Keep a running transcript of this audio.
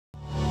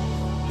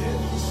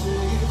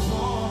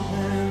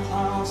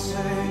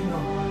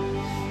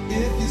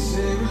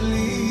say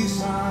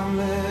release, I'm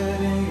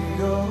letting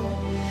go.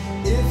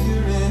 If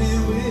you're in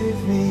it with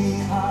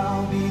me,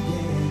 I'll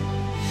begin.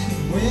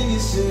 And when you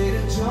say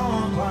to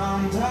jump,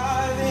 I'm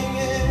diving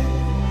in.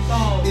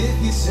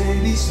 If you say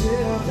be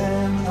still,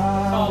 then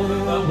I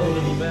will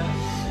wait.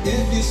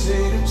 If you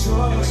say to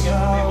trust,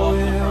 I will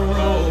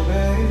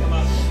obey.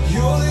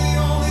 You're the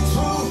only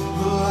truth,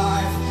 the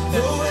life,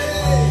 the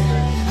way.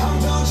 I'm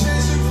done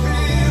chasing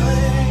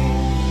feeling.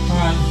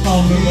 Alright, let's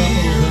all move up a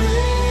little bit.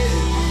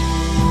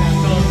 Yeah,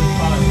 fill up this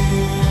body.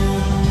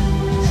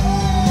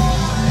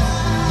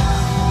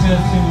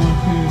 Testing 1,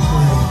 2, 3.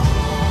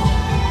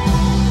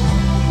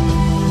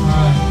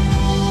 Alright.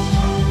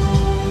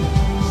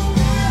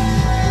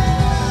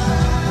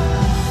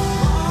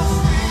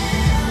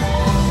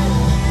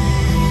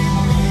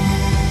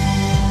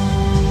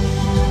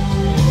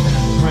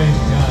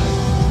 Praise God.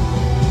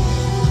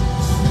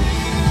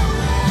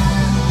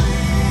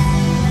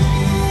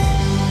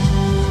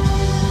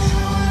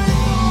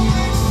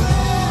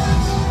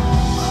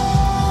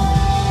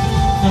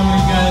 Some of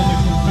you guys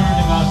are concerned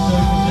about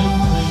social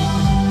distancing.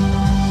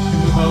 You can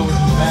move over to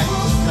the back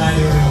side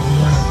area over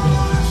there.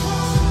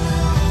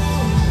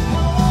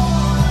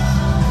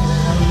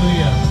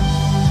 Hallelujah.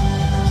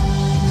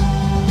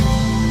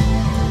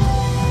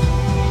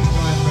 Go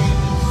ahead and bring it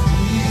in.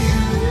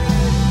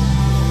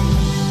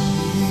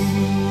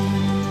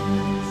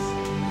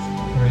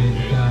 Praise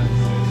God.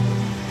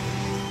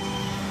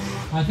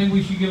 I think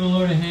we should give the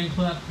Lord a hand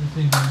clap this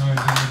evening, Lord.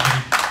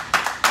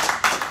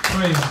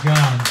 Praise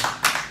God.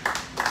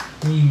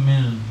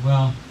 Amen.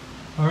 Well,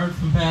 I heard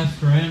from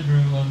Pastor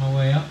Andrew on my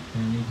way up,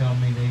 and he told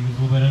me that he was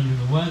a little bit under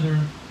the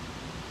weather,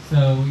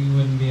 so he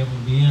wouldn't be able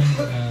to be in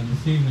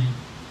this evening.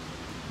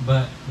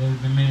 But there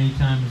have been many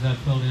times I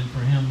filled in for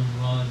him as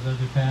well as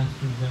other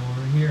pastors that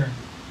were here.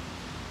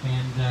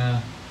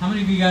 And how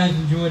many of you guys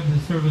enjoyed the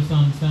service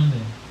on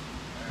Sunday?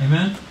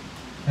 Amen?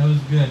 That was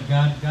good.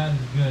 God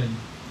is good.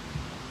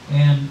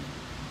 And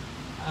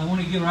I want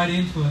to get right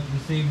into it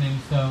this evening,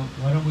 so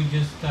why don't we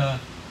just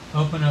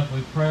open up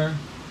with prayer.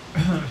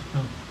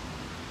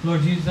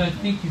 Lord Jesus, I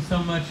thank you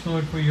so much,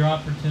 Lord, for your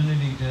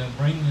opportunity to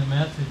bring the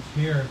message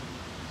here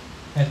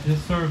at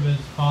this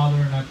service, Father.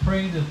 And I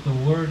pray that the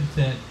words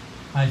that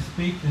I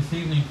speak this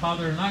evening,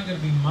 Father, are not going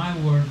to be my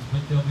words,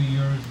 but they'll be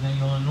yours. And that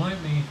you'll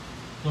anoint me,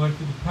 Lord,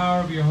 through the power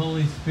of your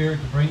Holy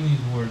Spirit to bring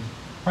these words.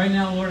 Right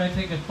now, Lord, I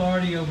take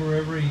authority over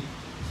every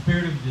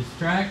spirit of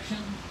distraction,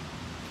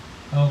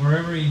 over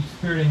every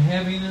spirit of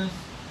heaviness,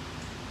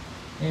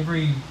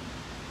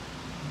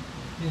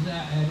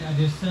 I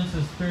just sense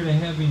a spirit of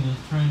heaviness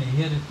trying to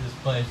hit at this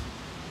place.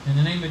 In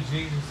the name of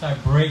Jesus, I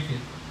break it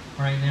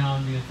right now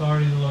in the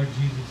authority of the Lord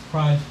Jesus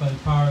Christ by the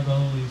power of the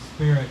Holy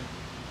Spirit.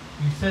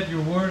 You said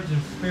your words are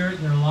spirit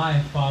and they're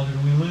life, Father,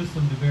 and we loose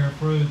them to bear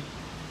fruit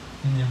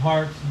in the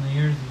hearts and the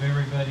ears of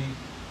everybody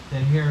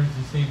that hears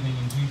this evening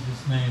in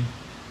Jesus' name.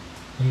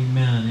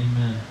 Amen.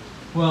 Amen.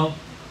 Well,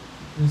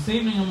 this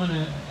evening I'm going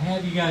to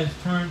have you guys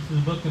turn to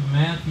the book of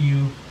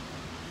Matthew,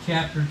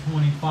 chapter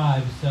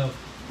 25. So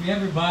if you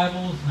have your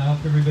Bibles, and I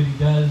hope everybody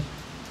does,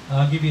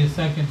 I'll give you a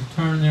second to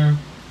turn there.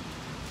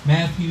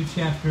 Matthew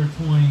chapter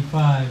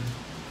 25.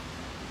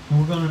 And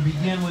we're going to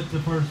begin with the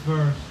first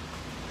verse.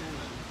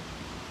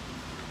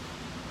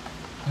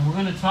 And we're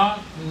going to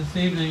talk this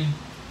evening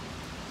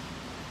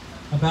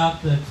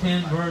about the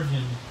 10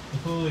 virgins, the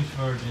foolish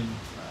virgins.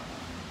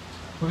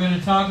 We're going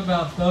to talk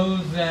about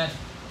those that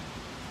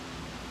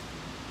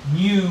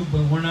knew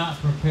but were not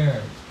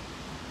prepared.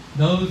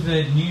 Those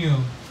that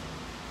knew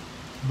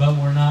but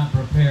were not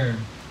prepared.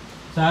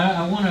 So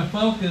I want to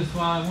focus,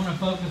 while I want to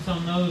focus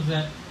on those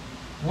that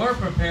were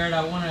prepared,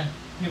 I want to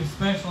give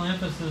special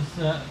emphasis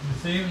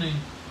this evening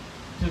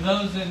to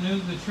those that knew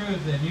the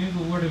truth, that knew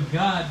the Word of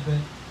God, but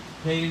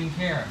they didn't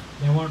care.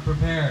 They weren't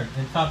prepared.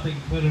 They thought they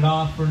could put it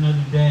off for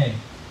another day.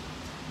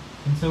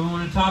 And so we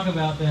want to talk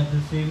about that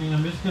this evening.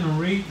 I'm just going to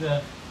read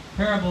the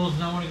parables,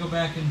 and I want to go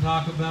back and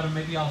talk about them.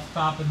 Maybe I'll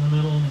stop in the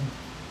middle and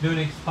do an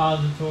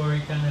expository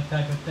kind of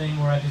type of thing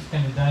where I just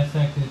kind of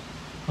dissect it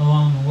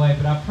along the way.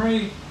 But I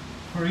pray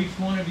for each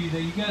one of you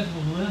that you guys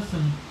will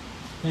listen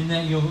and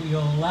that you'll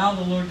allow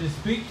the Lord to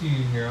speak to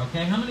you here,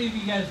 okay? How many of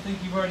you guys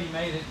think you've already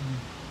made it and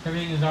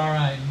everything is all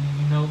right and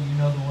you know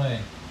the way?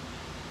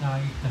 No,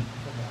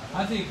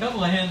 I see a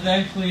couple of hands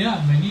actually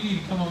up, man. You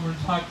need to come over and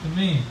talk to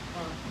me,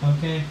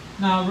 okay?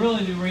 Now,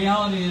 really, the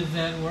reality is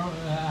that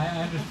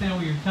I understand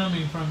where you're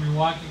coming from. You're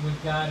walking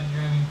with God and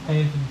you're having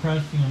faith and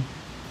trusting Him.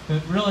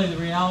 But really, the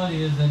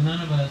reality is that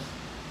none of us,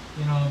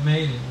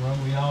 made it. Where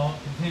we all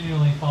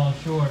continually fall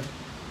short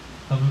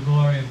of the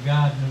glory of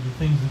God and of the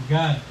things of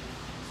God.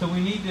 So we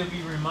need to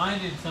be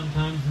reminded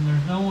sometimes, and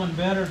there's no one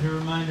better to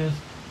remind us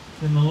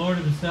than the Lord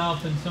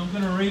Himself. And so I'm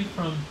going to read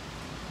from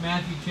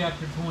Matthew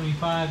chapter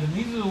 25, and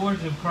these are the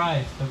words of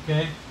Christ,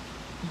 okay?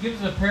 He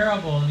gives a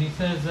parable, and He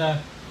says,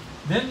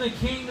 then the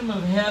kingdom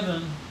of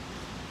heaven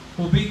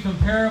will be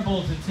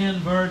comparable to 10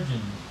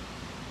 virgins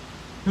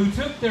who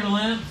took their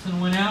lamps and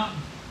went out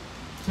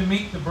to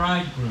meet the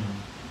bridegroom.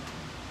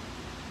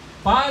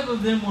 5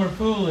 of them were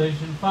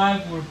foolish and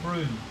 5 were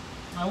prudent.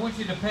 I want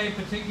you to pay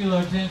particular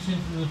attention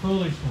to the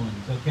foolish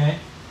ones, okay?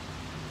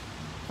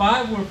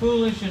 5 were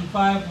foolish and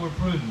 5 were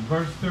prudent.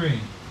 Verse 3.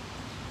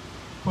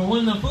 For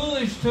when the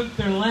foolish took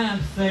their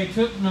lamps, they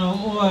took no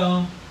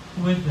oil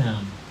with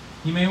them.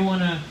 You may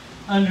want to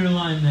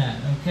underline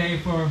that, okay?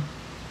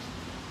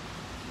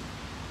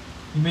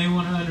 You may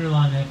want to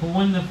underline that. For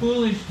when the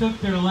foolish took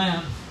their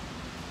lamps,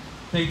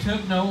 they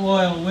took no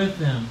oil with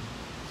them.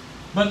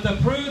 But the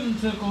prudent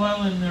took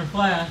oil in their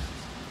flasks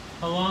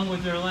along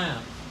with their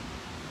lamps.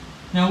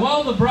 Now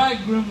while the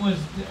bridegroom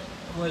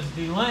was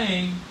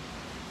delaying,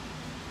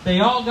 they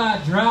all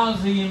got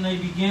drowsy and they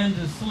began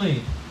to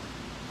sleep.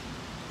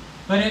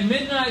 But at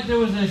midnight there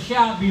was a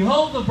shout,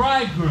 "Behold the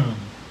bridegroom!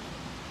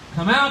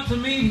 Come out to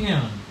meet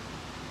him."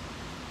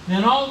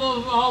 Then all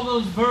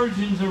those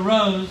virgins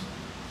arose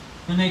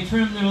and they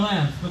trimmed their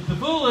lamps. But the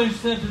foolish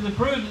said to the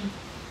prudent,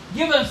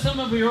 "Give us some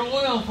of your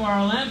oil, for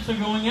our lamps are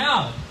going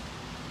out."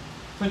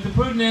 But the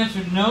prudent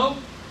answered, "No,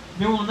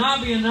 there will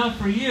not be enough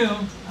for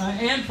you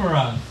and for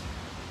us.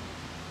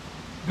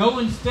 Go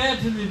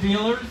instead to the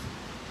dealers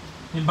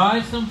and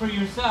buy some for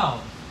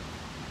yourselves."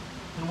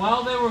 And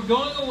while they were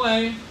going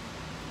away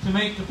to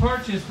make the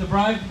purchase, the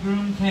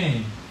bridegroom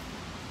came.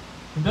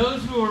 And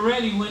those who were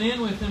ready went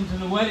in with him to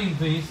the wedding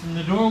feast, and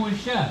the door was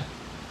shut.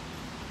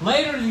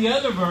 Later the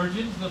other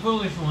virgins, the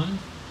foolish ones,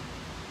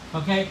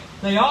 okay,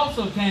 they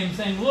also came,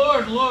 saying,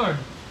 "Lord, Lord,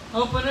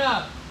 open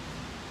up."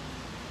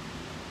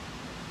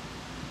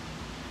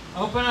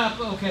 Open up,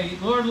 okay,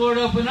 "Lord, Lord,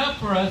 open up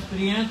for us." But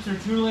he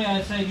answered, "Truly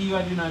I say to you,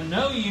 I do not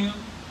know you.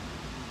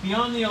 Be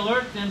on the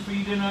alert then, for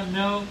you do not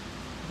know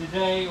the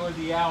day or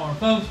the hour."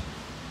 Folks,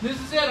 this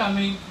is it. I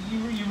mean,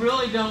 you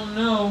really don't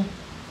know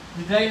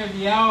the day or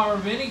the hour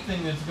of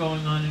anything that's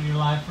going on in your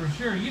life for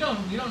sure. You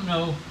don't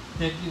know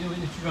that you're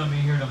going to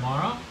be here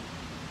tomorrow.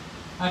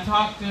 I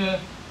talked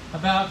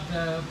about,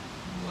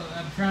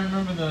 I'm trying to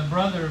remember the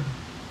brother.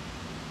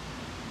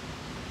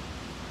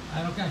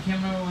 I can't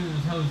remember whether it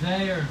was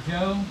Jose or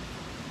Joe.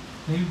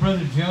 Maybe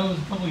Brother Joe. It was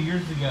a couple of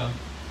years ago.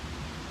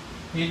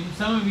 And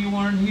some of you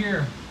weren't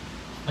here.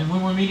 And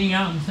when we're meeting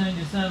out in San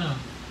Jacinto.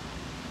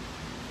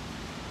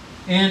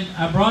 And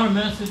I brought a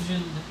message,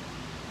 and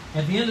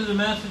at the end of the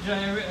message,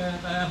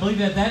 I believe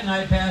that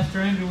night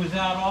Pastor Andrew was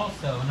out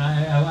also, and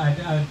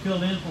I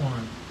filled in for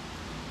him.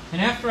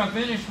 And after I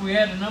finished, we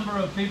had a number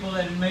of people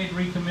that had made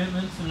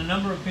recommitments, and a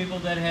number of people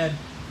that had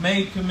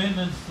made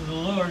commitments to the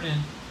Lord.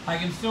 And I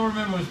can still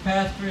remember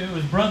it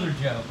was Brother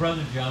Joe.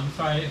 I'm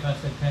sorry if I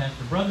said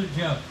Pastor. Brother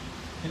Joe.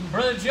 And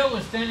Brother Joe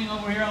was standing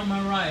over here on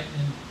my right.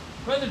 And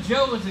Brother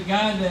Joe was a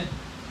guy that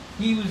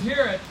he was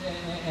here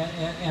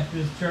at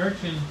this church,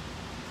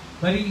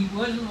 but he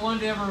wasn't one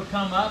to ever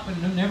come up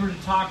and never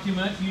to talk too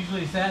much.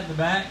 Usually he sat in the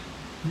back.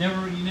 You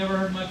never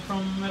heard much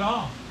from him at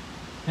all.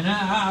 And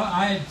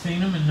I had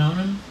seen him and known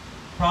him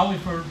probably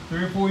for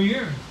 3 or 4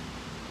 years.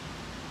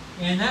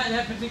 And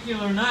that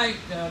particular night,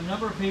 a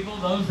number of people,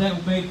 those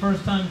that made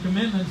first-time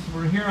commitments,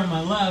 were here on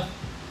my left.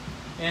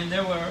 And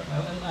there were,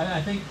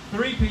 I think,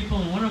 3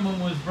 people, and one of them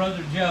was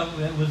Brother Joe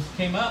that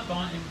came up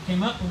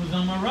and was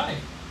on my right.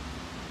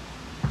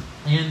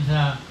 And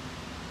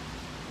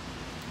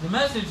the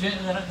message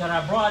that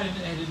I brought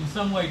had in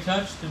some way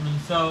touched him,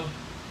 and so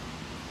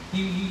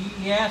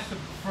he asked to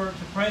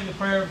pray the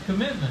prayer of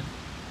commitment.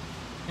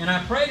 And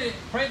I prayed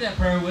that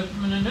prayer with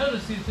him, and I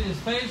noticed his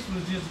face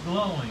was just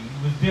glowing.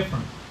 It was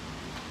different.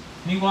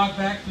 And he walked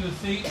back to his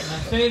seat, and I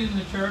stayed in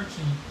the church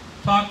and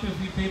talked to a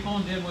few people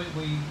and did what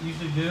we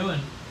usually do,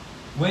 and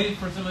waited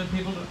for some of the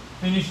people to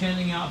finish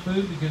handing out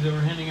food, because they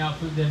were handing out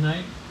food that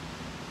night.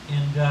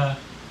 And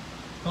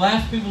the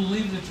last people to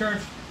leave the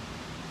church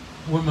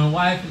were my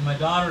wife and my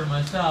daughter and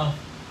myself,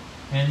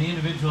 and the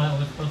individual that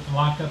was supposed to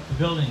walk up the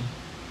building.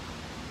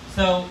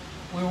 So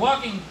we were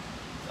walking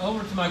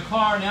over to my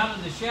car, and out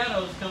of the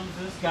shadows comes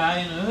this guy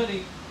in a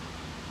hoodie.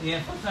 And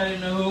at first I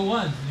didn't know who it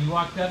was. And he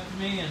walked up to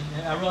me,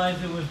 and I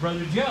realized it was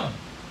Brother Joe.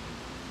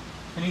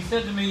 And he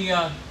said to me,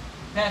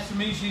 Pastor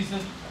Mish, he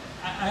said,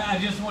 I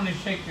just want to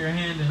shake your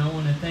hand, and I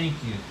want to thank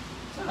you.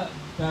 So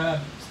I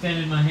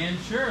extended my hand,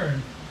 sure.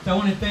 And so I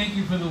want to thank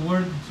you for the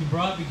word that you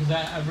brought, because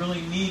I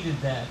really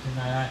needed that.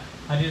 And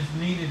I just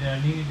needed it.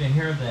 I needed to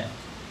hear that.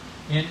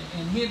 And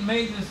he had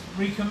made this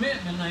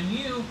recommitment, and I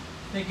knew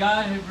that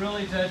God had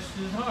really touched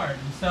his heart.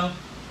 And so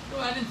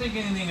I didn't think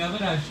anything of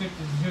it. I shook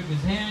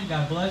his hand,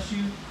 God bless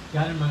you,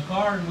 got in my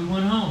car, and we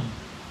went home.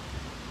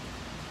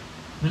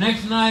 The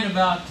next night,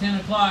 about 10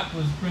 o'clock,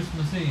 was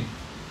Christmas Eve.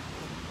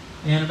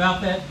 And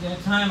about that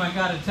time, I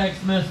got a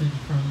text message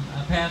from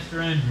Pastor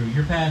Andrew,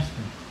 your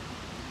pastor.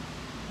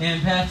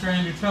 And Pastor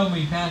Andrew told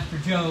me Pastor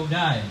Joe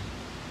died.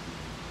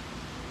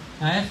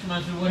 I asked him,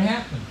 I said, what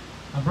happened?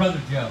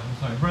 Brother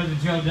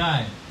Joe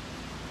died.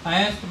 I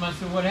asked him, I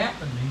said, what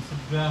happened? He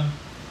said,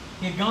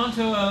 he had gone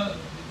to a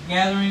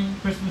gathering,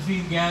 Christmas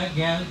Eve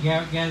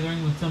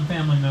gathering with some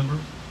family members.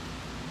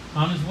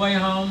 On his way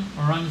home,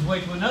 or on his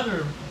way to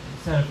another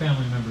set of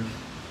family members,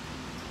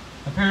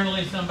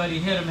 apparently somebody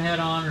hit him head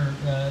on, or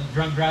a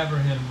drunk driver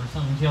hit him, or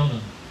something killed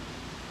him.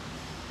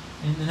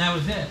 And that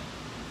was it.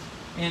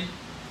 And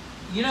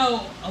You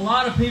know, a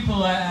lot of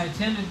people, I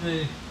attended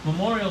the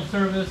memorial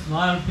service, and a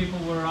lot of people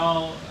were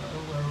all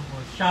were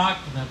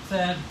shocked and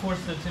upset. Of course,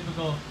 the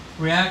typical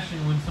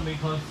reaction when somebody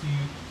close to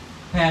you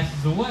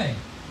passes away.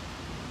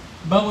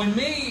 But with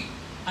me,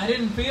 I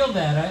didn't feel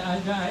that.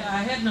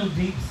 I had no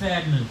deep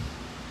sadness.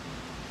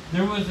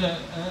 There was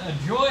a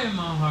joy in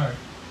my heart.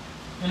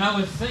 And I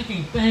was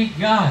thinking, thank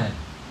God.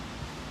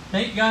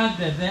 Thank God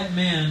that that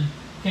man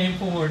came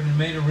forward and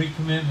made a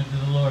recommitment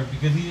to the Lord,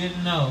 because he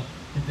didn't know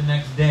that the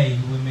next day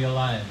he wouldn't be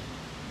alive.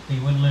 He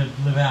wouldn't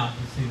live out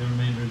to see the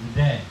remainder of the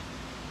day.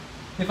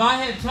 If I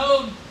had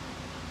told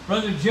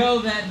Brother Joe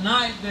that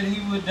night that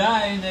he would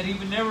die and that he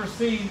would never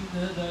see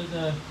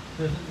the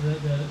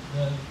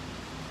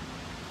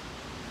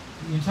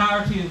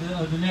entirety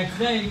of the next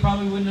day, he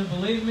probably wouldn't have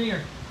believed me.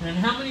 And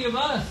how many of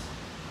us,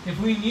 if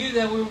we knew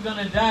that we were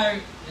going to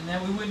die and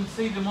that we wouldn't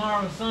see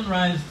tomorrow's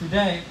sunrise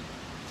today,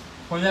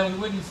 or that we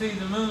wouldn't see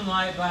the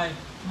moonlight by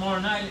tomorrow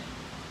night,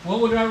 what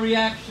would our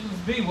reactions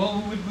be?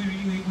 What would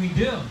we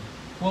do?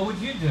 What would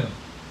you do?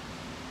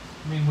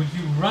 I mean, would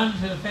you run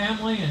to the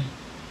family and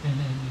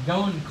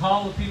go and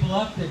call the people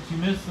up that you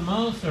miss the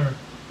most? Or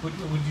would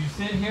you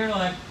sit here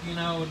like, you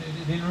know,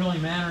 it didn't really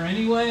matter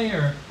anyway?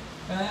 Or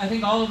I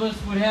think all of us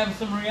would have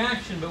some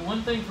reaction. But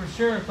one thing for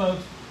sure,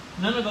 folks,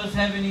 none of us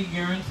have any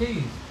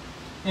guarantees.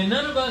 And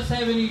none of us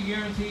have any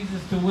guarantees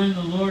as to when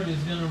the Lord is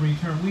going to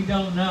return. We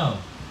don't know.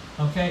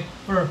 Okay?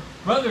 For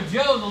Brother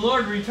Joe, the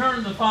Lord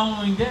returned the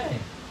following day.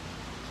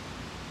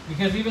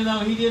 Because even though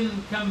he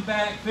didn't come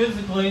back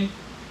physically,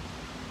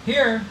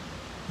 here,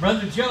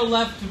 Brother Joe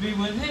left to be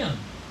with him.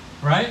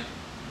 Right?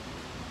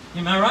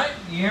 Am I right?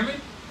 You hear me?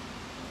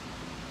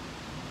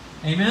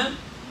 Amen?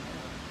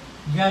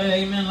 You got to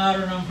amen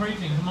louder than I'm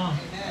preaching. Come on.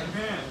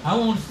 Amen. I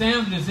won't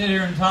stand to sit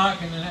here and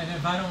talk, and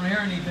if I don't hear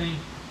anything,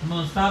 I'm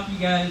going to stop you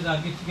guys.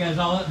 I'll get you guys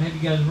all up and have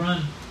you guys run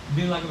and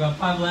do like about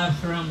 5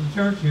 laps around the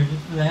church here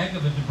just for the heck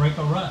of it to break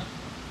a rut.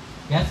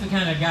 That's the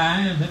kind of guy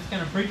I am. That's the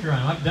kind of preacher I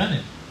am. I've done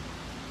it.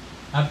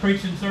 I've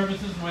preached in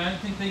services where I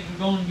think things are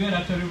going good.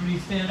 I told everybody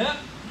to stand up.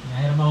 And I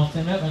had them all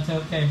stand up. I said,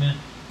 okay, man,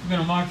 we're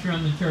going to march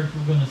around the church.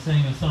 We're going to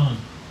sing a song.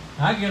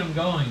 I get them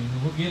going.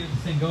 We'll get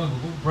this thing going,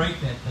 but we'll break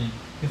that thing.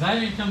 Because I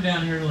didn't come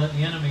down here to let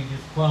the enemy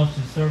just squelch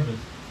his service,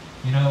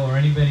 you know, or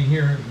anybody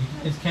here.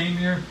 You guys came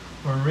here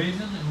for a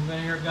reason, and we're going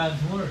to hear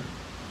God's word.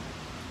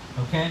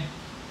 Okay?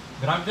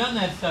 But I've done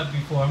that stuff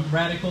before. I'm a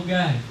radical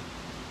guy.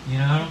 You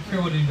know, I don't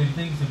care what anybody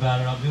thinks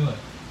about it. I'll do it.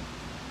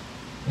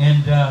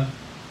 And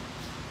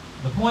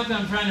the point that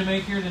I'm trying to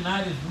make here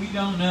tonight is we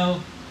don't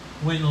know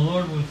when the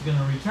Lord was going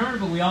to return,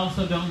 but we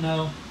also don't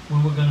know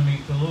when we're going to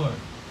meet the Lord,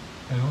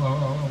 or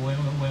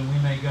when we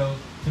may go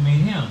to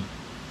meet Him.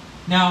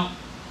 Now,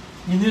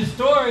 in this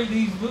story,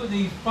 these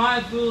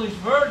 5 foolish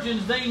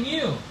virgins, they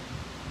knew.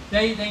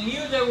 They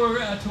knew they were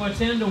to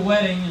attend a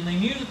wedding, and they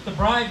knew that the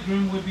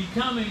bridegroom would be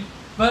coming,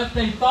 but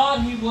they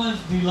thought he was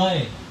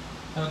delayed.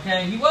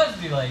 Okay? He was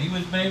delayed. He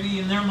was maybe,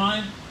 in their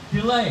mind,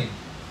 delayed.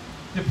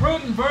 The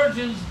prudent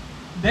virgins,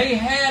 they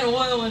had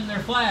oil in their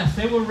flasks.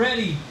 They were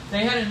ready.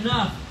 They had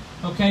enough.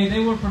 Okay? They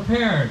were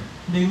prepared.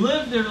 They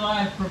lived their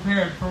life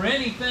prepared for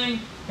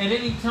anything, at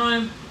any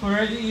time, for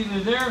either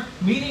their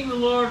meeting the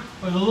Lord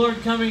or the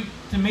Lord coming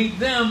to meet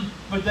them,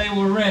 but they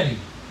were ready.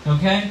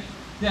 Okay?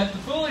 That the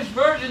foolish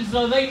virgins,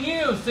 though, they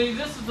knew. See,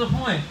 this is the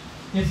point.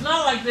 It's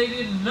not like they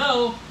didn't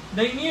know.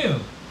 They knew.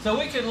 So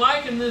we could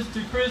liken this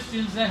to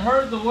Christians that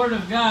heard the Word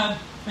of God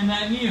and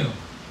that knew.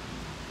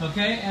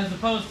 Okay? As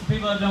opposed to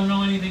people that don't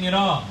know anything at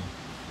all.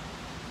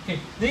 Okay?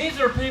 These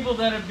are people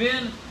that have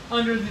been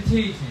under the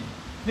teaching.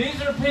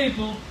 These are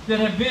people that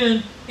have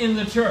been in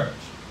the church.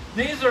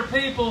 These are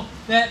people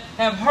that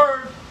have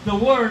heard the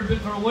Word, but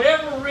for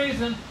whatever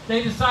reason,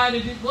 they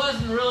decided it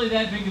wasn't really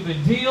that big of a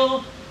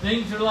deal.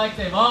 Things are like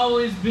they've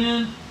always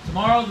been.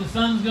 Tomorrow the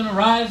sun's going to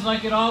rise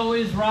like it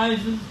always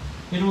rises.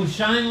 It will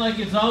shine like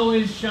it's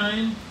always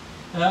shined.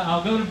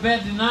 I'll go to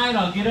bed tonight.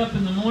 I'll get up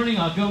in the morning.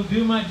 I'll go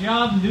do my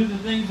job and do the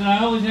things that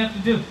I always have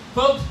to do.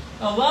 Folks,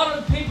 a lot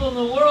of people in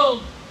the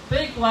world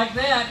think like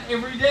that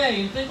every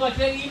day. And think like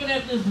that even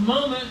at this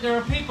moment. There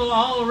are people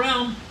all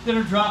around that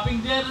are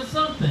dropping dead of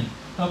something.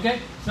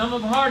 Okay? Some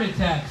of heart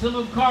attacks, some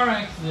of car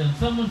accidents,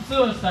 some of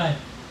suicide.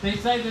 They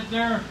say that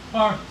there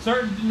are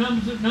certain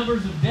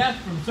numbers of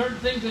death from certain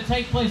things that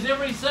take place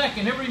every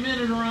second, every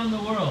minute around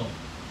the world.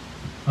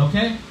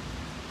 Okay?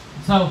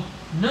 So,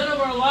 none of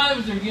our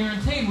lives are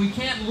guaranteed. We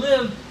can't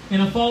live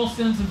in a false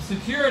sense of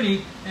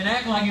security and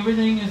act like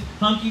everything is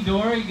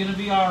hunky-dory, going to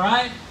be all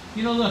right.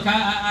 You know, look,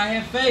 I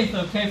have faith,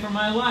 okay, for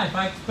my life.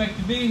 I expect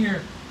to be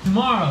here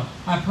tomorrow.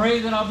 I pray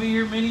that I'll be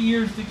here many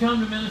years to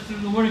come to minister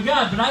the Word of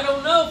God, but I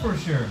don't know for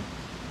sure.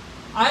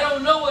 I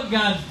don't know what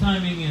God's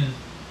timing is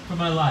for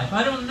my life.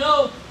 I don't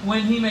know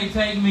when He may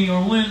take me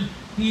or when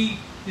He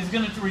is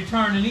going to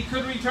return. And He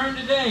could return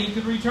today. He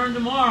could return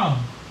tomorrow.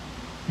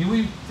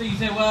 You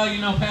say, well,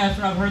 you know,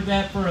 Pastor, I've heard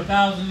that for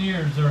 1,000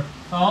 years or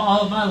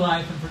all of my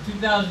life. And for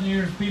 2,000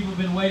 years, people have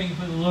been waiting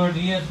for the Lord.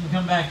 He hasn't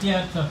come back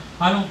yet, so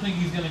I don't think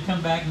He's going to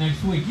come back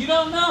next week. You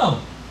don't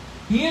know.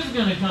 He is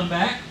going to come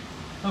back.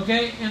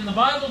 Okay, and the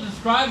Bible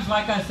describes,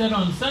 like I said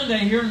on Sunday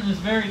here in this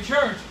very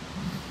church,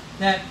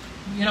 that,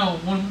 you know,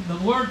 when the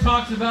Word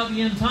talks about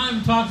the end time,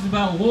 it talks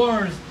about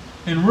wars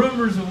and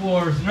rumors of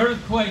wars and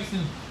earthquakes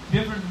and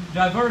different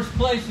diverse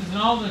places and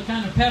all the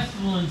kind of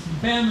pestilence and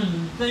famine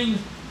and things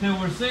that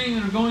we're seeing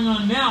that are going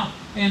on now.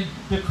 And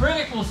the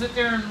critic will sit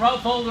there and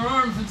fold their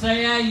arms and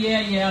say,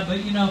 yeah,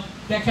 but, you know,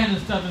 that kind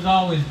of stuff has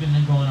always been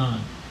going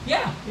on.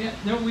 Yeah,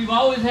 we've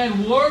always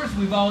had wars.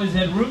 We've always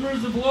had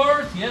rumors of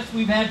wars. Yes,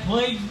 we've had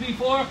plagues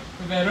before.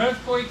 We've had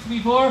earthquakes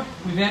before.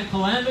 We've had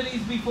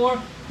calamities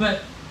before.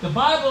 But the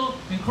Bible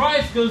and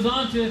Christ goes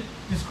on to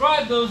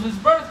describe those as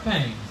birth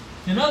pangs.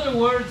 In other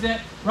words,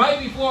 that right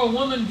before a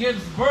woman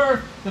gives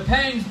birth, the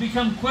pangs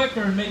become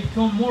quicker and may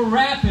become more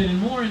rapid and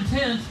more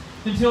intense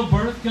until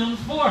birth comes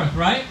forth,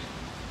 right?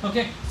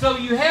 Okay, so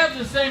you have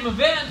the same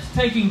events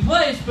taking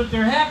place, but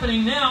they're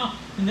happening now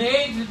in the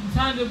age and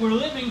time that we're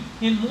living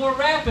in more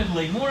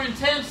rapidly, more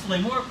intensely,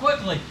 more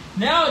quickly.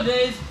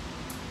 Nowadays,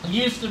 it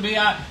used to be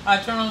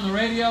I turn on the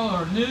radio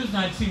or news and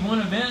I'd see one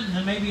event and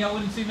then maybe I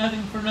wouldn't see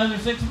nothing for another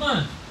 6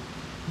 months.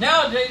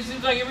 Nowadays, it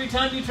seems like every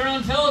time you turn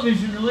on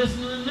television or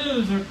listen to the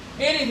news or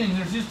anything,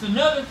 there's just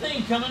another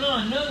thing coming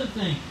on, another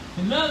thing.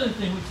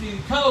 We see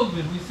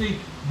COVID, we see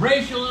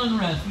racial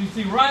unrest, we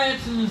see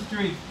riots in the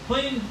streets,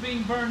 planes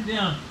being burned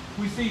down,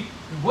 we see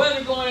the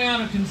weather going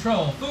out of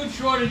control, food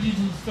shortages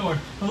in stores.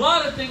 A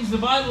lot of things the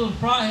Bible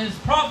has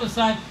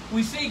prophesied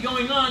we see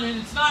going on, and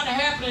it's not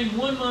happening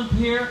 1 month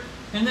here,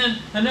 and then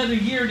another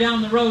year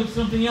down the road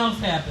something else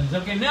happens.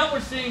 Okay, now we're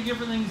seeing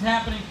different things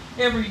happening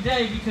every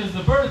day because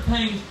the birth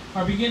pains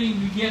are beginning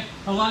to get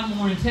a lot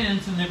more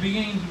intense and they're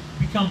beginning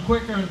to become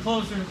quicker and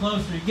closer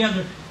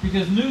together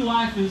because new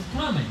life is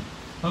coming.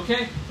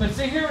 Okay, but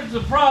see, here's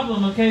the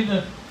problem. Okay,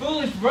 the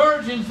foolish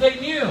virgins,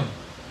 they knew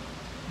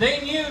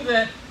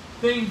that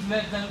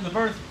the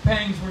birth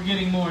pangs were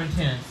getting more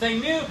intense. They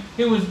knew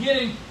it was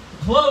getting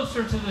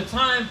closer to the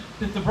time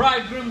that the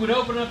bridegroom would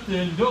open up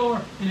the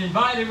door and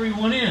invite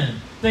everyone in.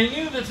 They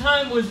knew the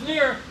time was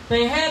near.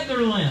 They had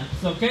their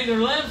lamps, okay? Their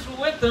lamps were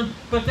with them,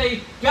 but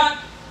they got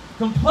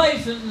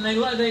complacent and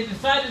they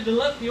decided to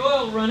let the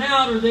oil run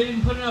out, or they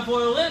didn't put enough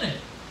oil in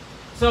it.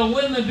 So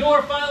when the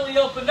door finally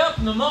opened up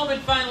and the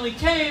moment finally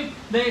came,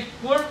 they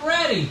weren't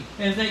ready.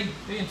 As they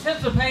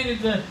anticipated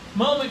the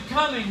moment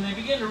coming, they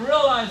began to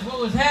realize what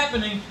was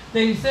happening.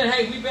 They said,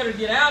 hey, we better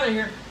get out of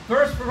here.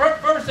 First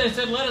they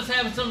said, let us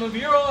have some of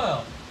your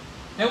oil.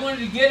 They wanted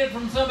to get it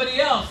from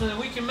somebody else so that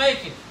we can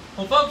make it.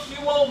 Well, folks,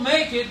 you won't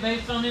make it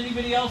based on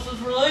anybody else's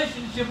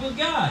relationship with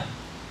God.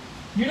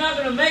 You're not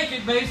going to make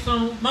it based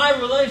on my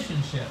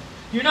relationship.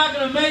 You're not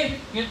going to make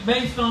it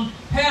based on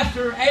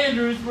Pastor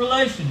Andrew's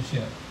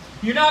relationship.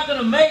 You're not going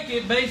to make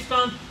it based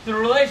on the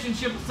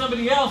relationship with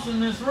somebody else in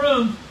this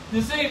room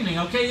this evening,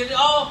 okay? It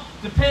all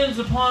depends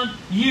upon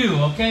you,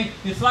 okay?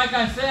 It's like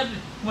I said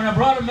when I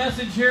brought a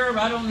message here.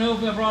 I don't know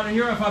if I brought it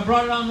here or if I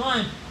brought it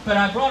online, but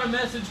I brought a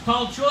message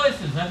called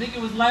Choices. I think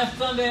it was last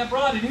Sunday I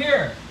brought it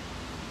here.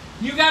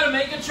 You got to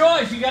make a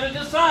choice. You got to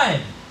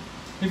decide.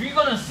 If you're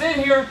going to sit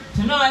here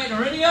tonight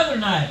or any other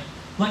night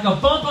like a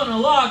bump on a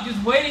log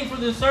just waiting for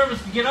this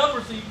service to get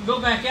over so you can go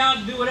back out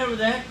and do whatever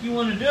the heck you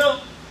want to do,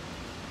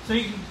 so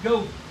you can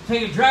go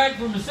take a drag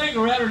from a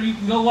cigarette or you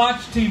can go watch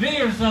TV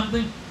or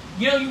something,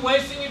 you're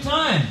wasting your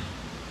time.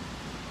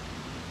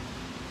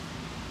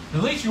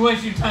 At least you're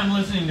wasting your time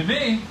listening to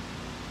me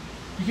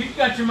because you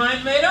got your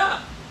mind made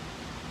up.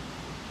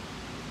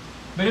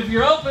 But if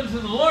you're open to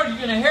the Lord, you're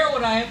going to hear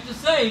what I have to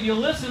say. You'll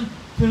listen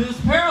to this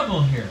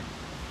parable here.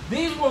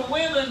 These were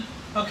women,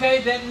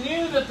 okay, that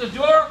knew that the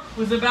door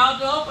was about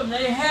to open.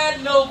 They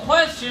had no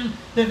question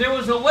that there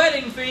was a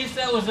wedding feast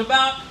that was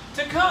about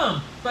to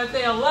come. But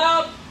they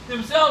allowed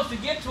themselves to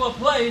get to a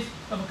place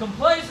of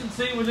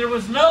complacency where there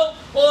was no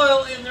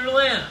oil in their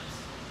lamps.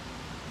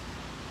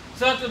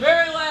 So at the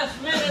very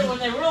last minute when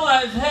they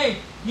realized, hey,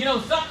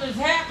 something is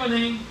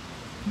happening,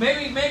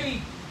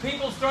 maybe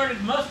people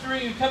started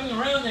mustering and coming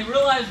around, they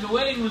realized the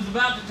wedding was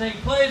about to take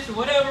place or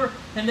whatever,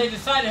 and they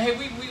decided, hey,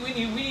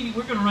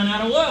 we're going to run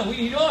out of oil. We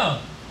need oil.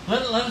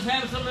 Let us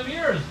have some of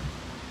yours.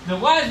 The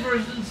wise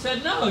virgin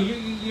said, no,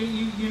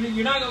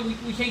 you're not going.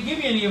 We can't give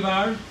you any of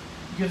ours.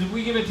 Because if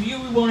we give it to you,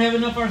 we won't have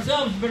enough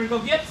ourselves. You better go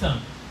get some.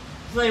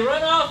 So they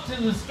run off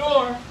to the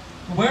store,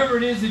 or wherever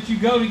it is that you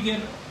go to get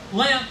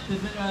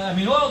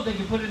oil they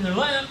can put in their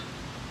lamp.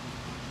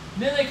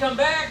 And then they come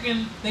back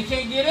and they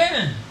can't get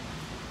in.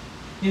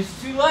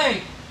 It's too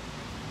late.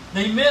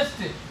 They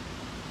missed it.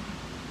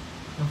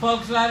 And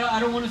folks, I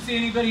don't want to see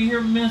anybody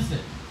here miss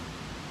it.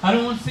 I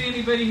don't want to see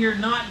anybody here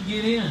not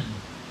get in.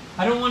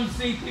 I don't want to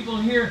see people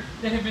here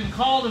that have been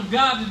called of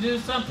God to do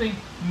something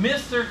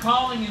miss their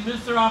calling and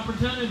miss their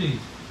opportunities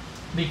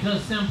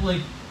because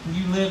simply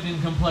you lived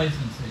in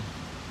complacency.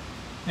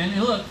 And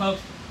look,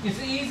 folks, it's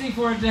easy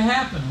for it to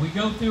happen. We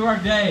go through our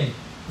day.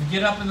 We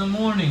get up in the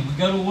morning. We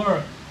go to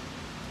work.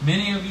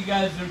 Many of you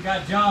guys have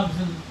got jobs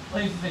and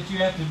places that you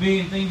have to be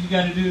and things you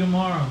got to do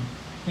tomorrow.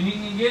 And you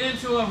can get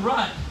into a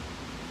rut.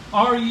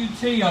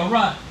 R-U-T, a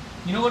rut.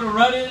 You know what a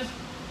rut is?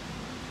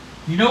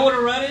 You know what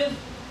a rut is?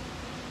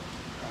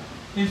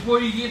 is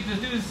where you get to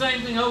do the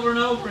same thing over and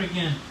over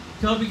again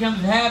until it becomes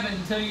a habit.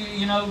 Until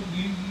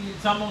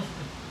it's almost,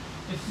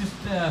 it's just,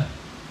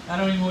 I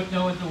don't even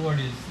know what the word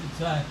is.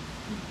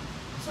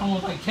 It's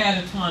almost like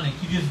catatonic.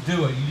 You just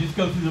do it. You just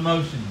go through the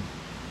motions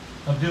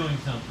of doing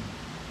something.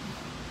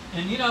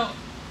 And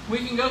we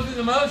can go through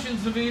the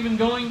motions of even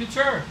going to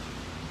church.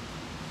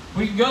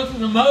 We can go through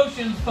the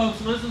motions,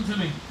 folks, listen to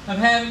me, of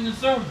having a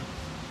service.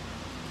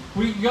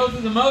 We can go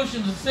through the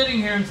motions of sitting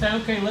here and say,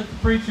 okay, let the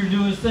preacher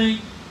do his thing,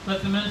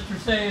 let the minister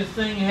say his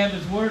thing and have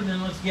his word, and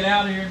then let's get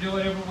out of here and do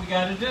whatever we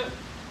got to do.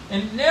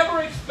 And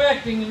never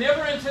expecting,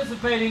 never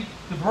anticipating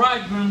the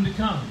bridegroom to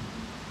come.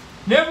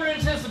 Never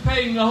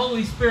anticipating the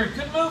Holy Spirit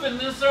could move in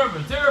this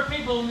service. There are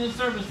people in this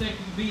service that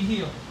could be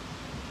healed.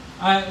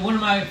 One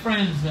of my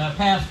friends, a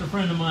pastor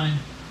friend of mine,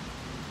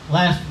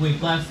 last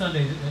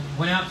Sunday,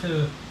 went out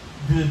to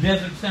the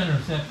Desert Center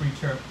Set Free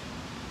Church.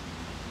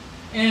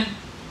 And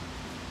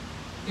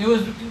it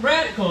was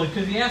radical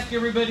because he asked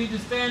everybody to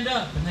stand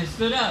up, and they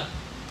stood up.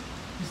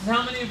 He says,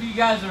 how many of you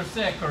guys are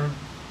sick or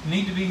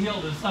need to be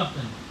healed of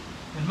something?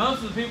 And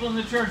most of the people in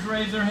the church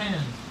raised their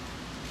hands.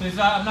 So he said,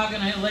 I'm not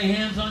going to lay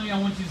hands on you.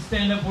 I want you to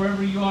stand up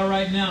wherever you are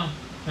right now,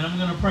 and I'm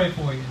going to pray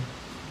for you.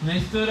 And they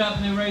stood up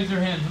and they raised their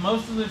hands. And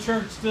most of the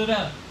church stood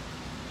up.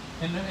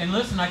 And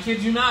listen, I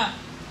kid you not.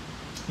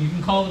 You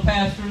can call the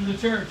pastor of the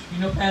church. You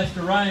know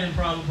Pastor Ryan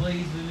probably.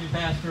 He's the new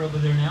pastor over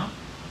there now.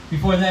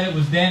 Before that, it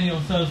was Daniel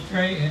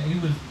Sostre. He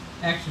was,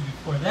 actually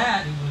before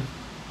that, it was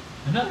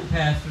another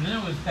pastor. Then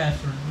it was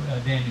Pastor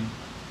Daniel.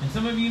 And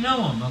some of you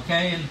know him,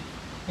 okay?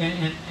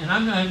 And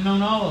I've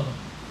known all of them.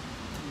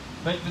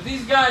 But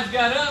these guys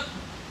got up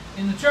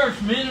in the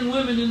church, men and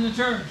women in the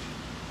church.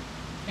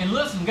 And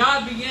listen,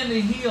 God began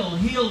to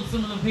healed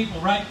some of the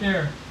people right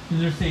there in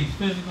their seats,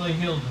 physically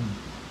healed them.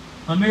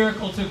 A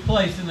miracle took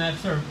place in that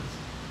service.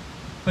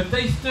 But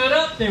they stood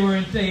up, they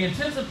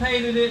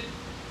anticipated it,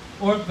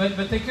 but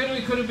it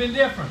could have been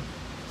different.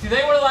 See,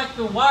 they were like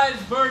the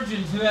wise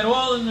virgins who had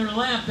oil in their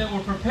lamp that were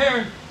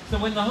prepared, so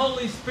when the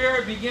Holy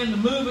Spirit began to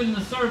move in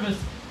the service,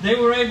 they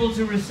were able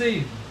to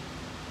receive.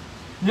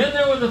 And then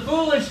there were the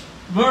foolish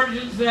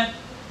virgins that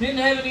didn't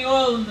have any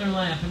oil in their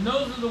lamp, and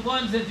those are the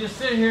ones that just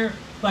sit here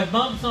like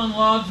bumps on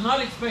logs,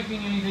 not expecting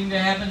anything to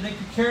happen. They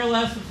could care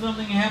less if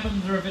something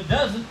happens or if it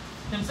doesn't.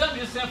 And some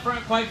just,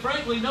 quite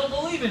frankly, don't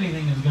believe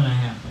anything is going to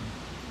happen.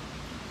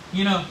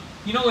 You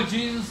know what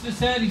Jesus just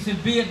said? He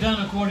said, be it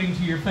done according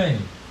to your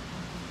faith.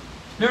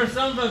 There are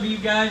some of you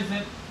guys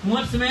that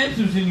want some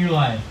answers in your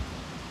life.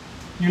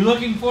 You're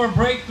looking for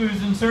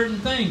breakthroughs in certain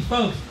things.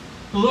 Folks,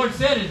 the Lord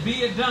said it,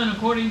 be it done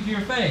according to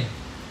your faith.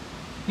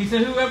 He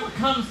said, whoever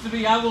comes to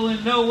me, I will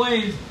in no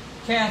ways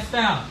cast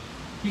out.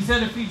 He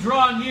said, if you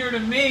draw near to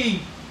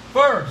me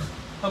first,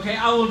 okay,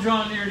 I will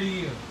draw near to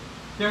you.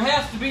 There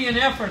has to be an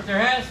effort. There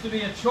has to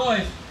be a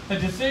choice, a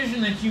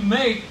decision that you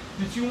make,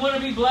 that you want to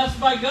be blessed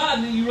by God,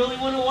 and that you really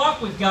want to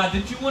walk with God,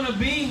 that you want to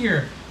be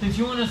here, that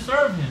you want to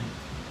serve Him.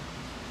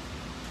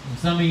 And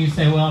some of you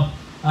say, well,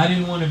 I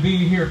didn't want to be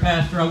here,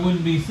 Pastor. I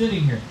wouldn't be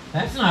sitting here.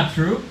 That's not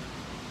true.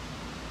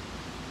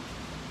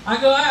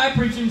 I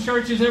preach in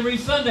churches every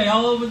Sunday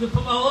all over the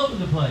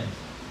place.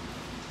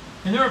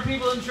 And there are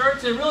people in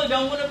church that really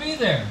don't want to be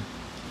there.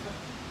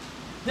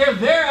 They're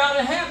there out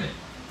of habit.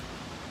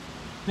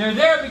 They're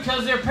there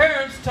because their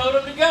parents told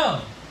them to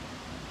go.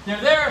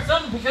 They're there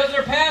because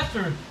their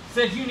pastor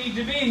said you need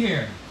to be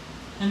here.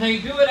 And they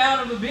do it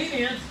out of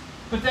obedience,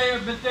 but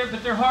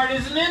their heart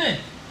isn't in it.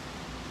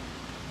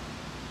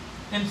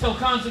 And so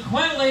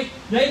consequently,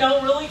 they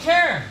don't really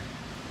care.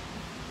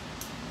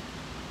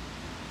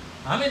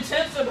 I'm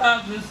intense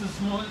about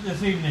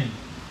this evening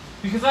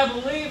because I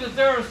believe that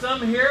there are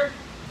some here,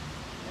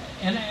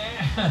 and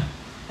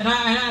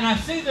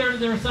I see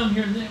there are some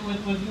here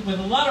with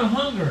a lot of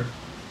hunger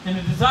and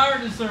a desire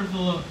to serve the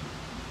Lord,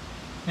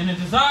 and a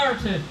desire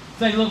to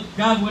say, look,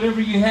 God,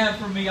 whatever you have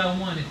for me, I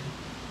want it.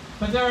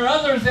 But there are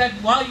others that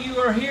while you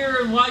are here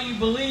and while you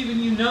believe and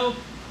you know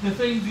the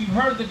things, you've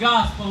heard the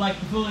gospel like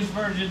the foolish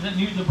virgins that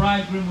knew the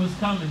bridegroom was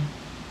coming.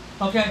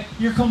 Okay,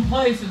 you're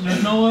complacent.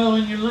 There's no oil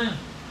in your lamp.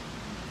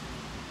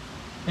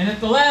 And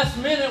at the last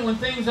minute, when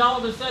things all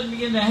of a sudden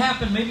begin to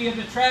happen, maybe if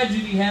a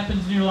tragedy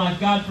happens in your life,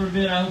 God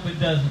forbid, I hope it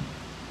doesn't.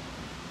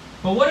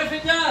 But what if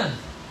it does?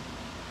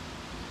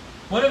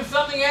 What if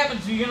something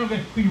happens? You're going to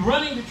be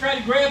running to try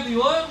to grab the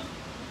oil?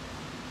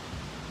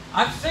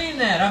 I've seen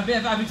that.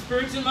 I've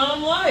experienced it in my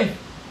own life.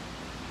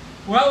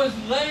 Where I was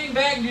laying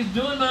back and just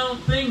doing my own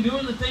thing,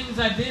 doing the things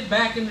I did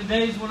back in the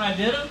days when I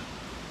did them.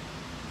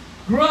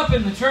 Grew up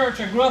in the church.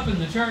 I grew up in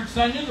the church,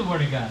 so I knew the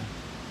Word of God.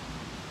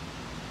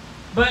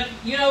 But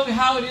you know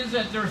how it is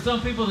that there are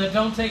some people that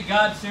don't take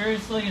God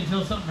seriously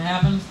until something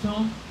happens to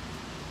them?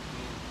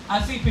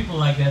 I see people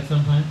like that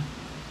sometimes.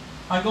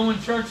 I go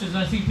in churches and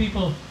I see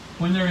people,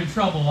 when they're in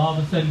trouble, all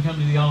of a sudden come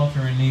to the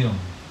altar and kneel.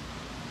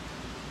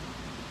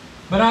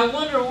 But I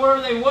wonder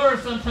where they were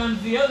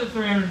sometimes the other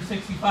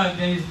 365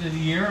 days of the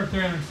year, or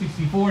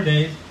 364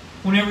 days,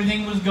 when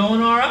everything was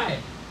going all right.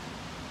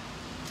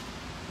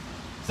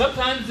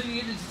 Sometimes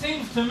it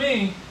seems to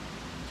me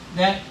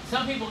that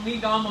some people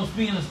need to almost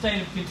be in a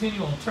state of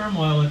continual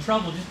turmoil or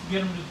trouble just to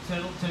get them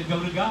to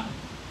go to God.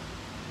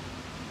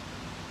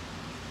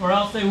 Or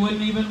else they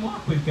wouldn't even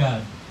walk with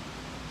God.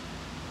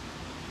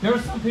 There are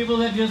some people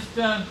that just,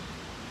 they're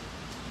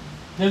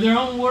their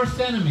own worst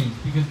enemies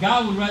because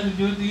God would rather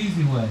do it the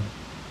easy way.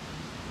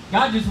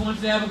 God just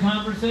wants to have a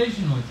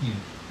conversation with you.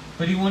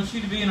 But He wants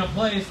you to be in a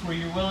place where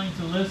you're willing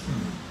to listen,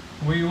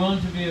 where you're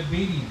willing to be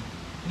obedient.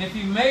 And if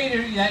you've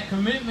made that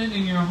commitment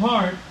in your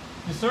heart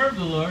to serve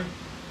the Lord,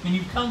 and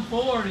you've come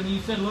forward and you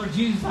said, Lord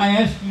Jesus, I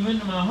ask you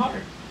into my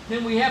heart,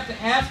 then we have to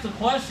ask the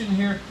question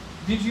here,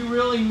 did you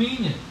really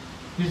mean it?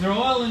 Is there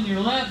oil in your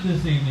lamp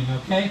this evening,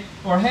 okay?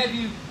 Or have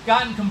you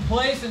gotten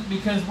complacent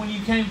because when you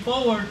came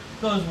forward,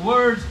 those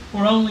words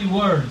were only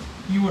words?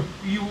 You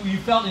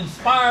felt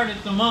inspired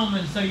at the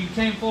moment, so you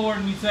came forward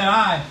and you said,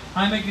 I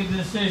make a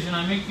decision.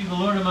 I make you the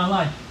Lord of my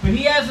life. But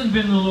He hasn't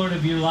been the Lord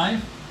of your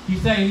life. You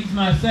say He's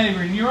my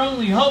Savior, and you're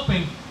only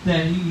hoping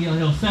that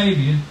He'll save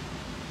you.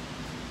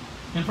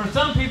 And for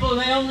some people,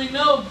 they only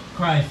know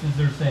Christ as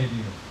their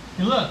Savior.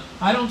 And look,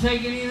 I don't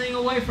take anything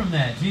away from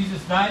that.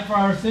 Jesus died for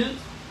our sins.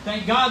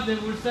 Thank God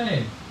that we're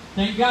saved.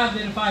 Thank God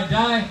that if I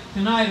die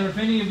tonight, or if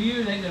any of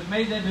you that have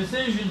made that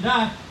decision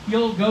die,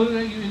 you'll go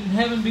in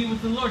heaven, be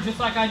with the Lord. Just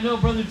like I know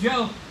Brother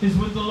Joe is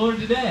with the Lord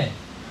today.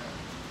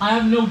 I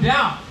have no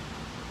doubt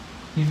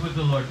he's with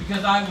the Lord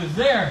because I was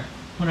there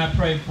when I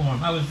prayed for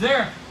him. I was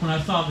there when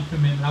I saw the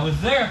commitment. I was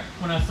there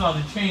when I saw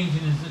the change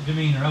in his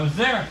demeanor. I was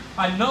there.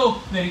 I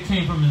know that it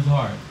came from his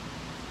heart.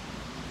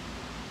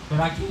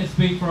 But I can't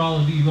speak for all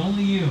of you.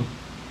 Only you,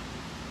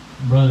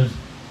 brothers.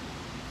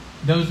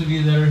 Those of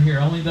you that are here.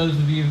 Only those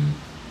of you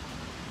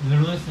that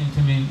are listening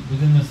to me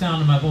within the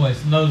sound of my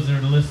voice, and those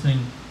that are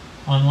listening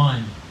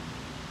online.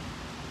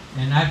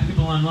 And I have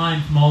people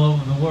online from all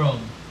over the world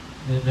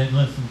that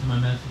listen to my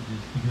messages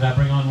because I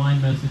bring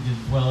online messages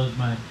as well as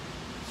my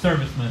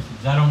service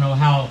message. I don't know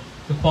how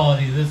the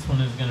quality of this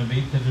one is going to be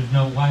because there's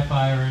no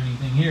Wi-Fi or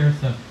anything here,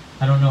 so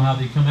I don't know how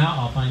they come out.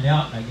 I'll find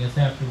out, I guess,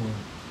 afterward.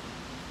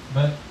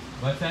 But,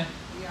 what's that?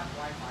 We have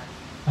Wi-Fi.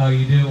 Oh,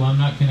 you do? Well, I'm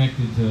not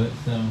connected to it,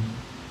 so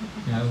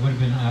yeah, it would have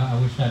been, I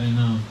wish I'd have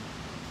known.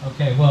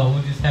 Okay, well,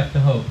 we'll just have to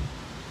hope.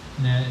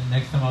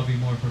 Next time I'll be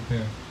more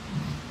prepared.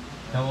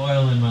 No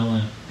oil in my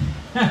lamp.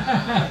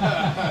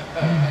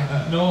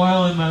 No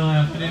oil in my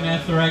lamp. I didn't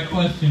ask the right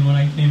question when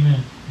I came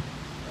in.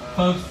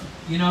 Folks,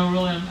 you know,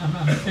 really,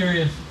 I'm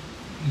serious.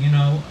 You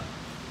know,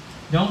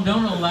 don't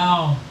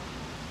allow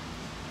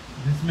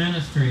this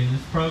ministry,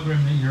 this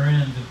program that you're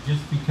in, to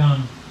just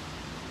become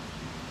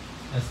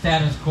a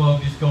status quo,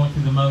 just going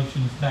through the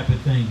motions type of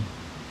thing.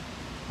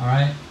 All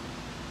right?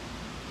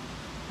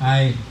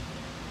 I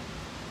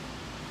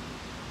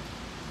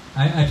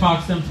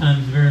talk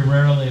sometimes, very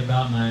rarely,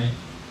 about my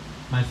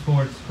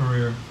sports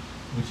career,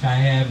 which I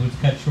had was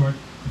cut short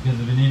because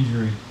of an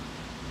injury.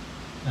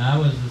 I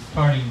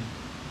started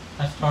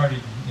I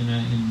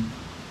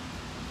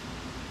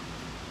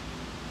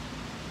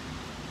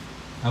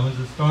was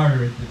a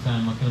starter at the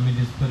time. Okay, let me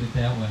just put it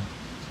that way.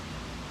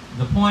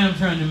 The point I'm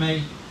trying to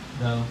make,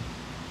 though,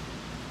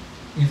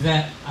 is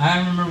that I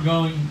remember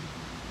going,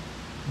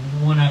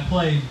 when I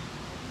played,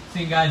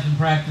 seeing guys in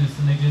practice,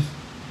 and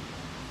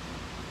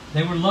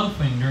they were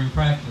loafing during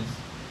practice.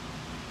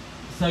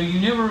 So you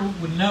never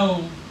would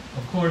know,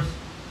 of course,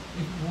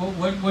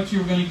 what you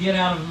were going to get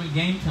out of them at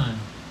game time.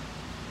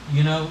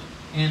 You know,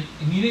 and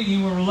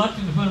you were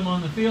reluctant to put them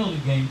on the field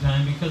at game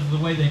time because of the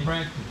way they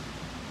practice.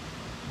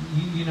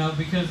 You know,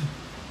 because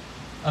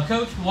a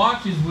coach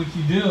watches what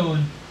you do,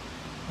 and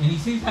he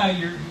sees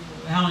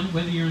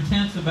whether you're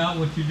intense about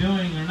what you're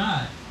doing or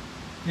not.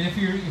 And if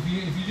you're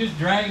just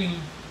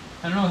dragging,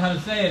 I don't know how to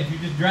say it, if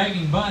you're just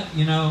dragging butt,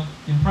 you know,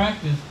 in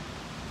practice,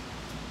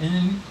 and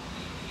then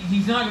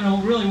he's not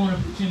going to really want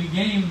to put you in a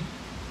game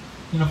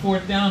in a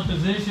fourth down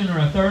position or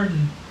a 3rd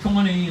and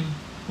 20 and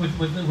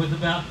with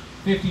about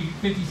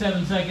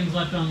 57 seconds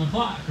left on the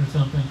clock or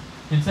something,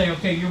 and say,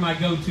 okay, you're my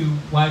go-to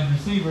wide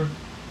receiver,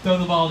 throw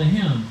the ball to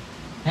him.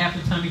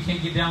 Half the time he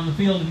can't get down the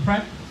field in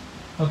practice.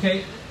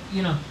 Okay,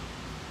 you know,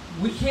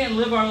 we can't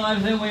live our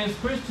lives that way as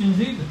Christians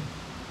either.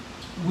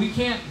 We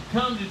can't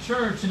come to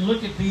church and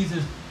look at these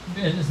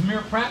as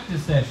mere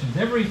practice sessions.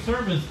 Every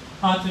service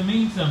ought to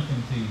mean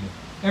something to you.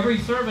 Every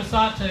service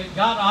God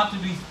ought to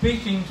be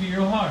speaking to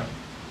your heart.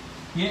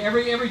 Yeah,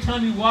 every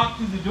time you walk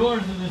through the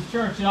doors of this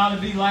church, it ought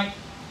to be like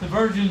the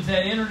virgins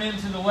that entered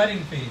into the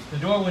wedding feast. The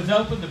door was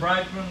open, the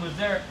bridegroom was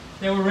there.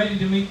 They were ready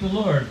to meet the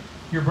Lord,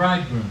 your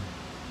bridegroom.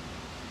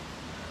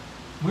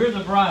 We're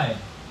the bride.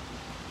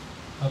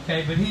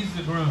 Okay, but He's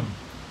the groom.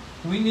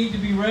 We need to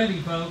be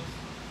ready, folks.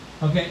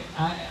 Okay,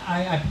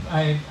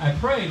 I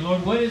pray,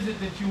 Lord, what is it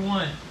that you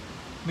want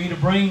me to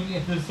bring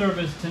at this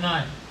service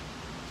tonight?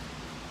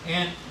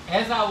 And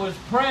as I was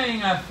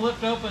praying, I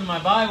flipped open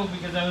my Bible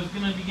because I was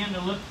going to begin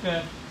to look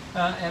at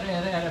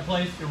a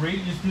place to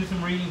read, just do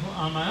some reading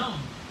on my own.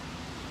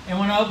 And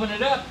when I opened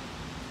it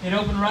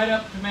opened right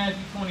up to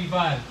Matthew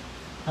 25.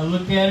 I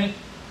looked at it,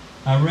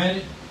 I read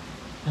it,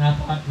 and I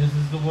thought, this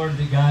is the word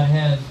that God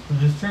has for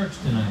this church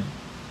tonight.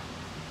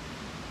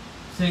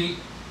 See,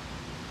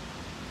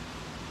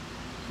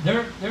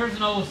 There's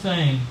an old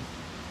saying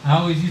I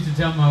always used to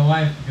tell my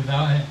wife,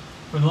 because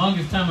for the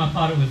longest time I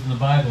thought it was in the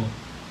Bible.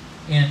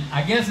 And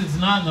I guess it's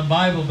not in the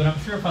Bible, but I'm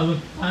sure if I look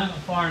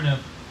far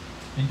enough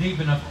and deep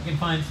enough, I can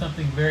find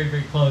something very,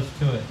 very close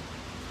to it.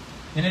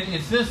 And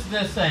it's this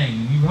saying,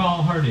 and you've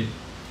all heard it.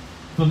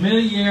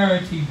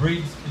 Familiarity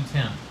breeds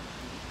contempt.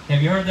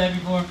 Have you heard that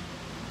before?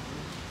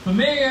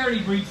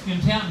 Familiarity breeds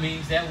contempt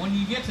means that when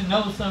you get to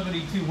know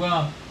somebody too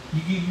well,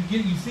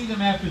 you see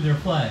them after their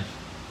flesh.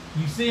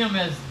 You see them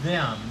as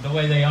them, the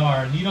way they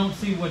are, and you don't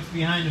see what's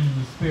behind them in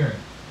the spirit.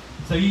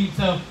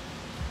 So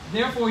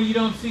therefore, you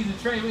don't see the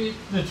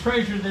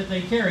treasure that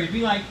they carry. It'd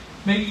be like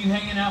maybe you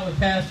hanging out with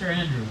Pastor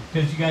Andrew,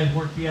 because you guys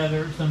work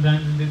together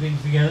sometimes and do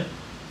things together.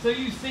 So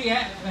you see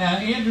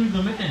Andrew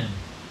the man.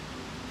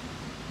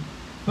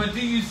 But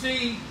do you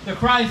see the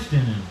Christ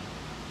in him?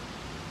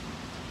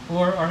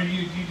 Or do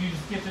you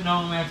just get to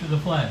know him after the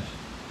flesh?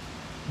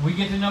 We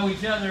get to know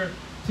each other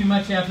too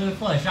much after the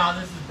flesh.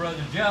 This is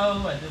Brother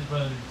Joe, this is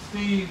Brother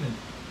Steve, and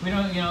we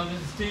don't,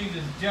 this is Steve,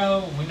 this is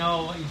Joe, and we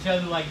know each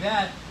other like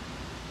that,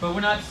 but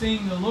we're not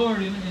seeing the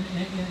Lord in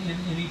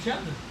each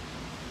other.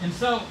 And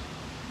so,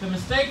 the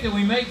mistake that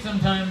we make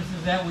sometimes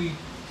is that we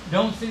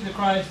don't see the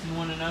Christ in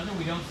one another.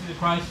 We don't see the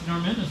Christ in our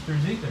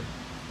ministers either.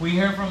 We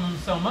hear from them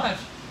so much.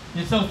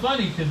 It's so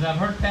funny because I've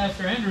heard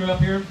Pastor Andrew up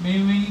here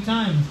many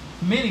times.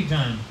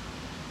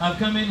 I've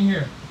come in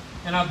here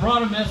and I've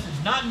brought a message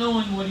not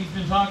knowing what he's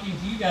been talking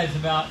to you guys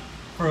about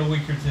for a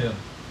week or two.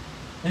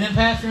 And then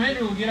Pastor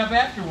Andrew will get up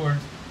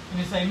afterwards and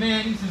he'll say,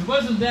 man, he says,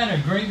 wasn't that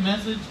a great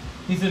message?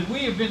 He said,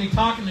 we have been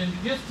talking, and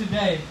just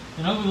today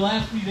and over the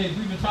last few days,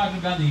 we've been talking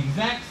about the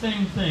exact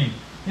same thing.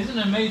 Isn't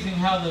it amazing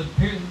how the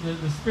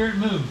Spirit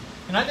moves?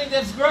 And I think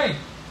that's great.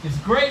 It's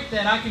great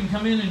that I can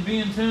come in and be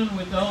in tune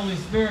with the Holy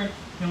Spirit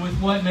and with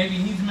what maybe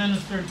He's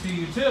ministered to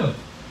you too.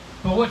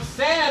 But what's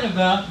sad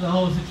about the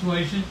whole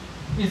situation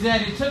is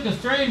that it took a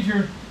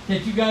stranger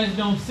that you guys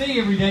don't see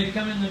every day to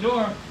come in the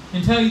door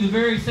and tell you the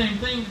very same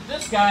thing that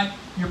this guy,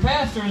 your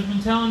pastor, has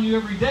been telling you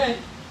every day.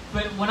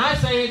 But when I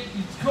say it,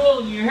 it's cool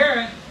and you hear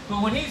it.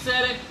 But when he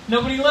said it,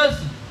 nobody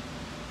listened.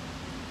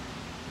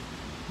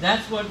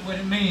 That's what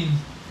it means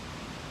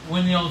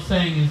when the old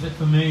saying is that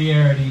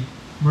familiarity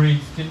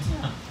breeds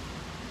contempt.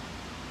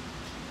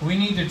 We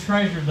need to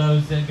treasure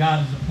those that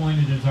God has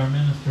appointed as our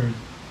ministers,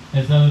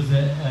 as those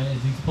that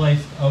as He's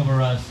placed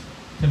over us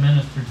to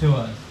minister to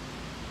us.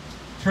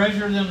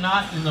 Treasure them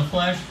not in the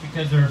flesh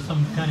because they're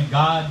some kind of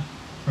God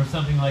or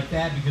something like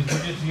that, because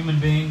we're just human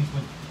beings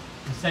with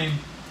the same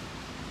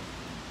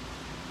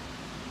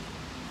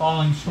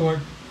falling short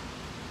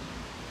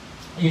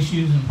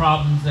issues and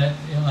problems that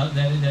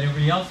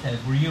everybody else has.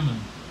 We're human.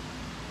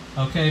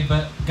 Okay,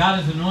 but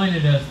God has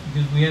anointed us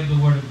because we have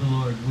the word of the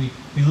Lord.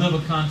 We live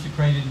a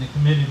consecrated and a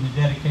committed and a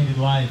dedicated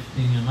life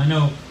to Him. I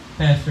know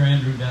Pastor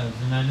Andrew does,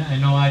 and I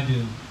know I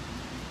do.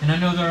 And I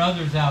know there are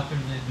others out there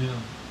that do.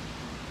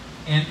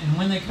 And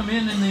when they come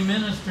in and they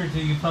minister to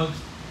you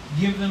folks,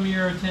 give them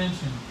your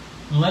attention.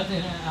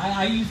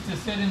 I used to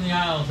sit in the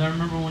aisles. I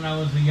remember when I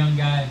was a young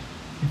guy,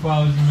 before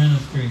I was in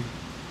ministry.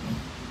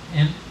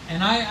 And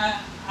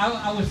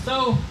I was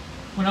so,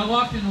 when I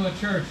walked into a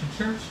church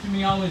to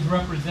me always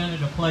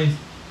represented a place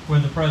where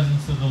the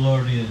presence of the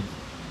Lord is.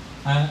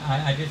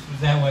 I just was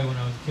that way when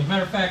I was a kid.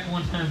 Matter of fact,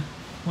 one time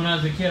when I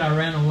was a kid, I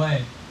ran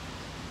away.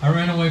 I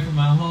ran away from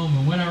my home,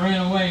 and when I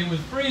ran away, it was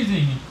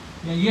freezing.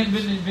 You hadn't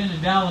been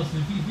in Dallas.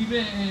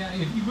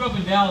 If you grew up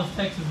in Dallas,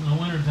 Texas in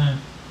the wintertime,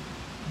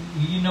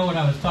 you know what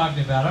I was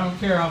talking about. I don't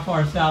care how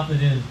far south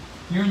it is.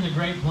 You're in the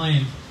Great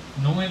Plains,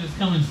 and the wind is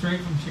coming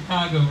straight from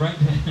Chicago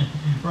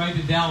right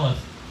to Dallas.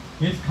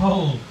 It's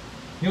cold.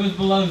 It was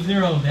below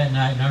zero that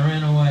night, and I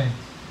ran away.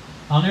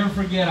 I'll never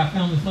forget, I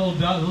found this little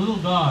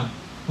dog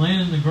laying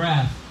in the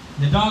grass.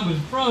 The dog was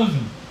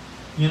frozen,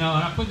 and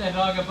I put that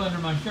dog up under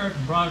my shirt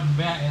and brought him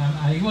back.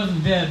 He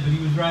wasn't dead, but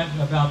he was right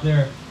about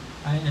there,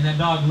 and that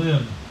dog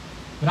lived.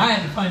 But I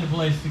had to find a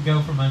place to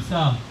go for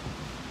myself.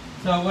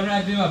 So what did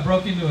I do? I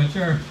broke into a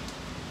church.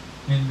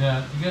 And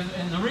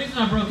the reason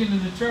I broke into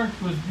the church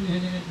was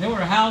there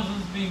were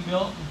houses being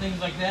built and things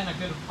like that, and I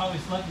could have probably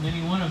slept in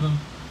any one of them.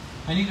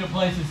 I needed a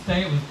place to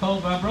stay. It was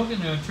cold, but I broke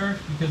into a church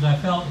because I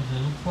felt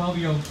as a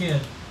 12-year-old kid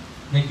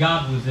that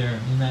God was there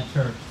in that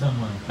church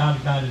somewhere.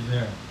 God is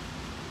there.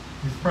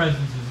 His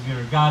presence is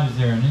there. God is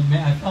there. And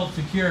I felt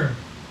secure.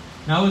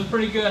 Now, it was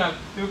pretty good. I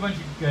threw a bunch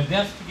of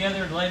desks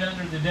together and laid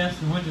under the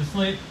desk and went to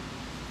sleep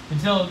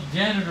until the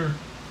janitor,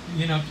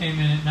 came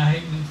in at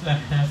night and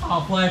I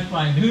saw a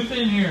flashlight. Who's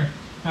in here?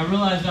 I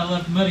realized I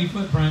left muddy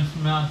footprints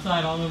from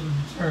outside all over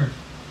the church.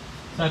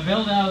 So I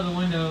bailed out of the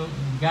window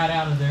and got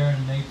out of there,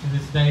 and to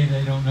this day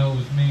they don't know it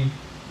was me,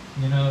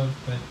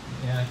 but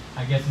yeah,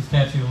 I guess the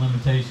statute of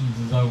limitations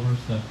is over,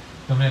 so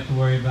don't have to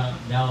worry about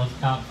Dallas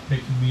cops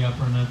picking me up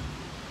or nothing.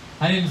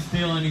 I didn't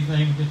steal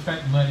anything to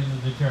track mud into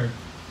the church.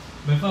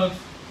 But folks,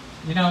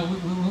 we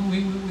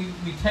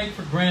take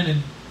for granted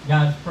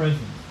God's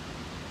presence.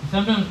 And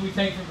sometimes we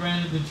take for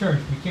granted the church.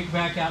 We kick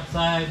back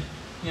outside,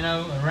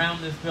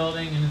 around this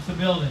building, and it's a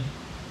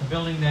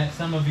building that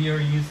some of you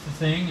are used to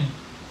seeing, and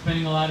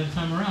spending a lot of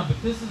time around.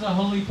 But this is a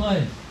holy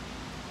place.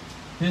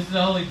 This is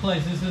a holy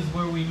place. This is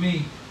where we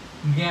meet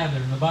and gather.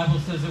 And the Bible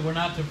says that we're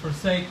not to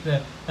forsake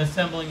the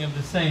assembling of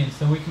the saints,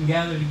 so we can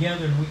gather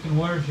together and we can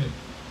worship.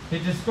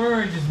 It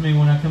discourages me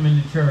when I come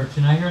into church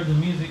and I hear the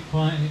music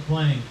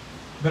playing,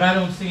 but I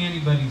don't see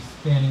anybody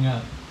standing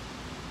up,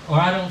 or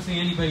I don't see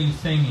anybody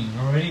singing,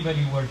 or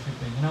anybody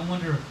worshiping. And I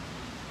wonder,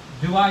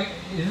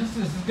 is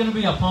this going to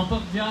be a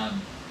pump-up job?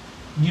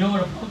 You know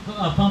what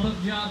a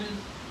pump-up job is?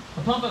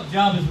 A pump-up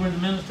job is where the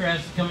minister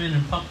has to come in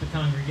and pump the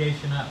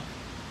congregation up.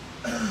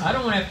 I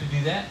don't want to have to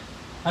do that.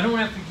 I don't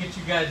want to have to get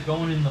you guys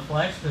going in the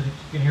flesh so that you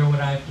can hear what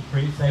I have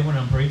to say when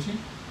I'm preaching.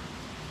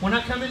 When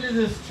I come into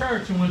this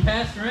church, and when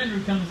Pastor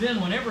Andrew comes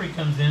in, whenever he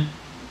comes in,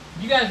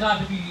 you guys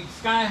ought to be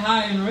sky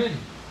high and ready.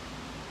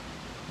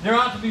 There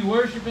ought to be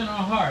worship in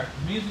our heart.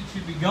 The music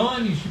should be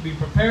going. You should be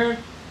prepared,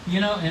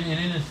 and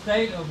in a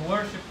state of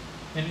worship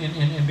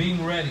and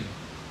being ready.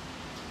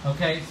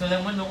 Okay, so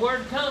that when the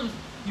word comes,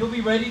 you'll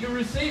be ready to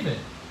receive it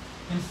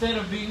instead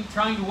of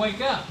trying to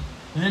wake up.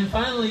 And then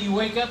finally you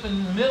wake up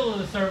in the middle of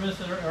the service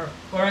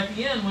or at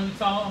the end when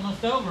it's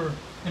almost over,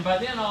 and by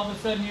then all of a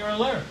sudden you're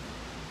alert.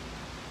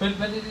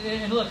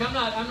 And look, I'm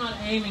not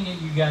aiming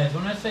at you guys.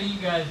 When I say you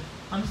guys,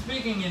 I'm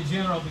speaking in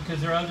general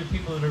because there are other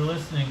people that are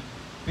listening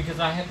because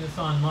I have this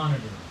on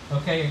monitor.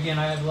 Okay, again,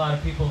 I have a lot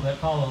of people that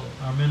follow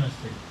our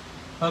ministry.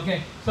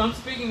 Okay, so I'm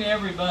speaking to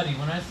everybody.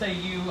 When I say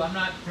you, I'm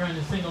not trying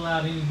to single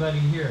out anybody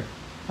here.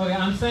 Okay,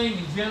 I'm saying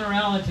in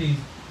generalities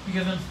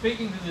because I'm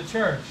speaking to the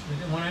church.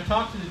 When I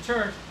talk to the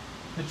church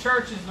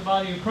is the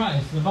body of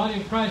Christ. The body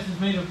of Christ is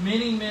made of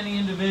many, many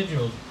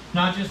individuals,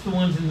 not just the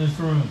ones in this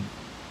room.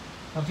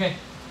 Okay?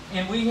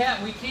 And we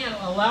can't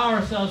allow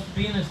ourselves to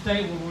be in a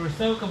state where we're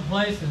so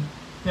complacent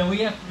that we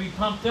have to be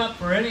pumped up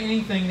for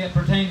anything that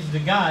pertains to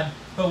God,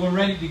 but we're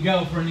ready to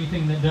go for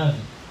anything that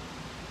doesn't.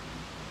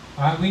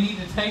 All right? We need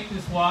to take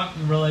this walk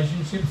and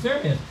relationship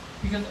serious.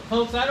 Because,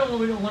 folks, I don't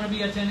want to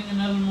be attending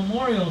another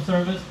memorial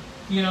service,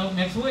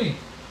 next week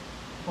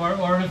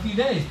or in a few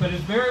days. But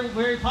it's very,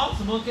 very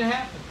possible it could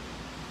happen.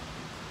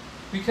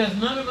 Because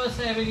none of us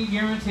have any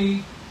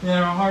guarantee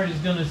that our heart is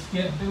going to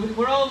skip.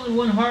 We're only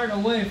one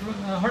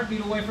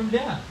heartbeat away from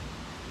death.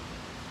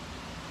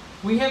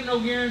 We have no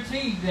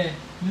guarantee that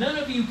none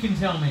of you can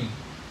tell me,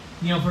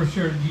 for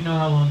sure, do you know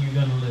how long you're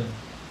going to live?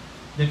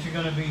 That you're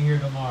going to be here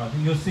tomorrow, that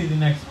you'll see the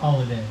next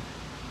holiday.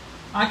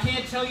 I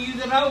can't tell you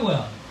that I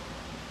will.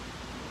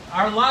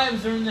 Our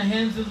lives are in the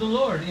hands of the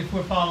Lord if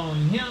we're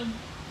following Him.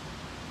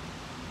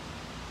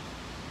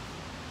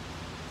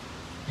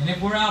 And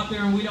if we're out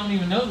there and we don't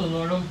even know the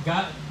Lord, oh,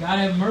 God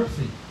have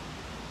mercy.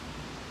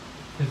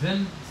 Because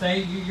then,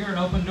 say you're an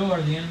open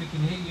door, the enemy can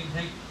hit you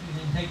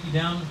and take you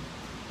down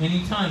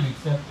any time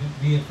except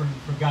be it for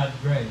God's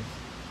grace.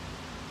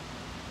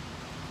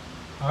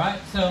 All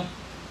right, so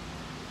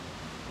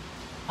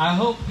I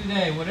hope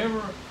today,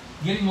 whatever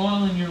getting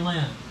oil in your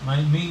lamp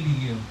might mean to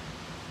you,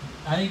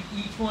 I think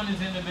each one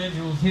as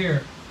individuals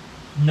here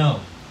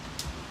know.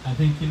 I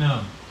think you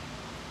know.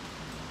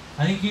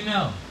 I think you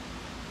know.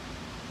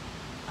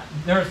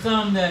 There are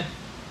some that,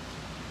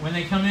 when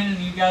they come in and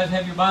you guys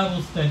have your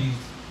Bible studies,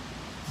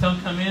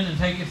 some come in and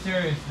take it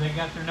serious. They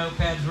got their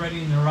notepads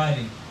ready and they're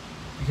writing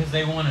because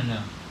they want to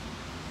know.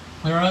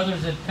 There are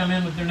others that come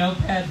in with their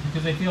notepads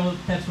because they feel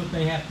that's what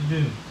they have to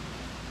do.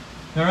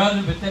 There are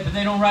others, but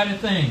they don't write a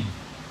thing.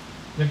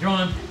 They're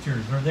drawing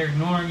pictures or they're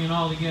ignoring it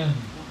altogether.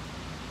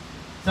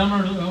 Some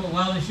are,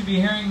 while they should be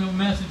hearing the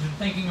message, are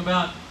thinking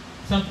about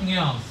something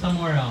else,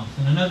 somewhere else,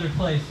 in another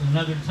place, in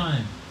another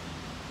time.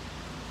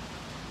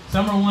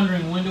 Some are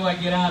wondering, when do I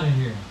get out of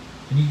here?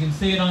 And you can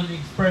see it on the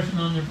expression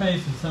on their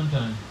faces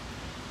sometimes.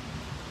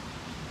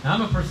 Now,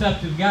 I'm a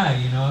perceptive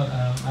guy,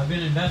 I've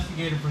been an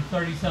investigator for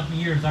 30-something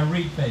years. I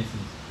read faces.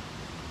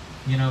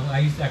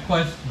 I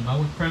question them. I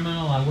was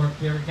criminal. I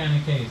worked every kind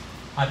of case.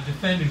 I've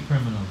defended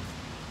criminals.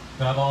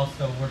 But I've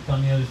also worked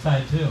on the other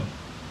side, too.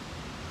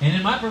 And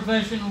in my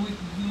profession,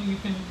 you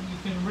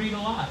can read a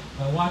lot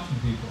by watching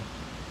people.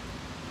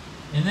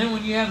 And then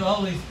when you have the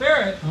Holy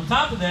Spirit, on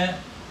top of that,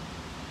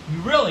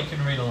 you really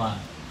can read a lot.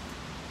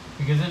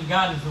 Because then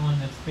God is the one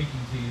that's speaking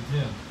to you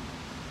too.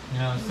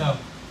 So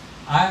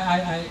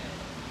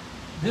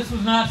this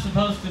was not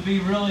supposed to be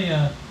really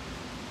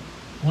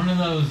one of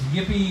those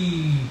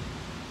yippee,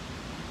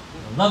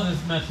 I love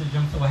this message,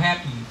 I'm so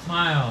happy,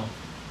 smile.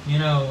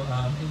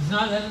 It's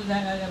not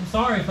that I'm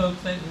sorry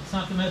folks, it's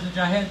not the message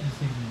I had this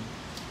evening.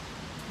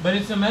 But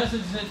it's a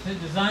message that's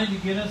designed to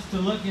get us to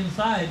look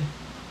inside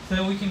so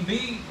that we can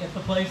be at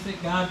the place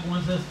that God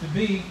wants us to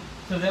be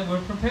so that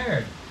we're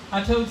prepared.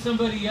 I told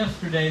somebody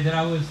yesterday that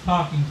I was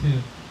talking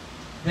to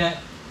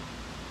that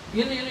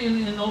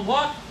in the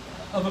walk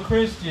of a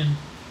Christian,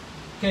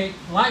 okay,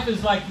 life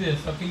is like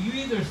this. Okay, you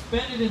either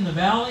spend it in the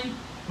valley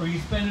or you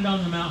spend it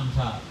on the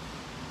mountaintop.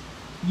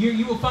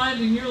 You will find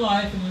in your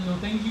life and in the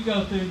things you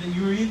go through that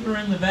you're either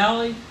in the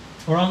valley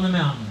or on the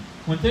mountain.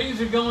 When things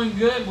are going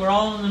good, we're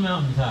all on the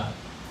mountaintop.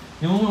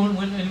 And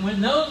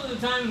when those are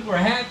the times we're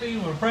happy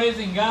and we're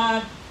praising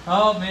God,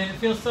 oh man, it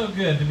feels so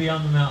good to be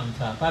on the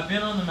mountaintop. I've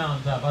been on the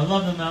mountaintop. I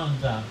love the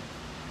mountaintop.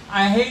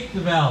 I hate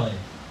the valley.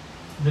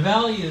 The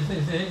valley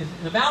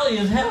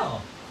is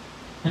hell.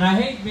 And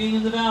I hate being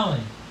in the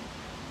valley.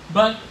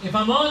 But if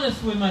I'm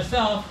honest with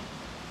myself,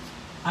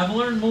 I've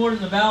learned more in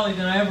the valley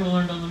than I ever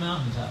learned on the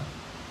mountaintop.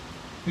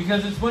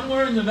 Because it's when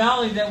we're in the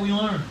valley that we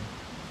learn.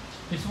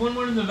 It's when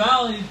we're in the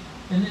valley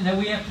and that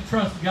we have to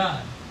trust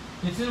God.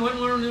 It's when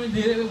we're in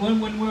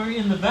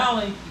the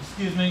valley,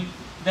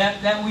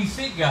 that we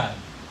seek God.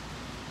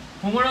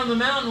 When we're on the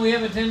mountain, we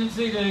have a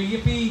tendency to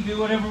yippee, do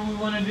whatever we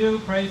want to do,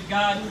 praise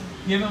God,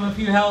 give Him a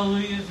few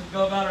hallelujahs, and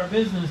go about our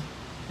business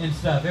and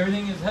stuff.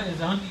 Everything is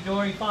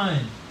hunky-dory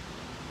fine.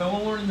 But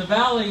when we're in the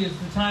valley, is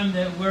the time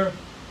that we're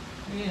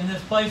in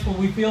this place where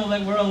we feel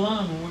that we're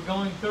alone, when we're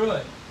going through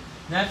it.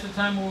 And that's the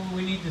time where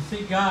we need to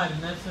seek God,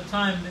 and that's the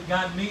time that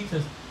God meets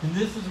us. And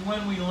this is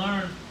when we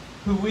learn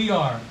who we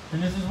are.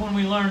 And this is when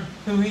we learn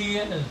who He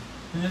is.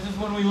 And this is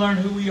when we learn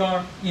who we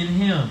are in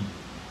Him.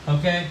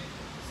 Okay?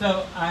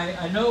 So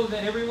I know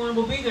that everyone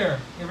will be there.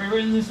 Everyone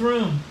in this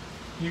room.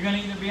 You're going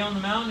to either be on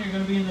the mountain or you're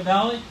going to be in the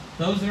valley.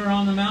 Those that are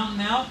on the mountain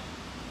now,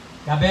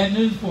 got bad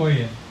news for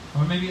you.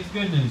 Or maybe it's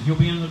good news. You'll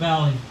be in the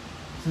valley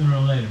sooner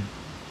or later.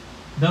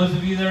 Those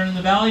of you that are in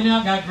the valley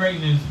now, got great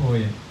news for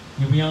you.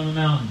 You'll be on the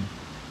mountain.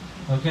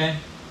 Okay?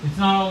 It's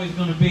not always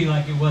going to be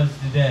like it was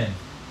today.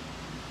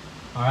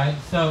 Alright?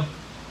 So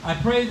I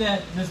pray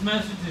that this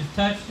message has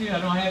touched you. I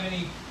don't have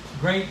any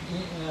great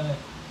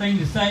thing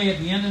to say at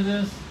the end of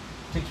this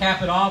to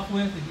cap it off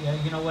with.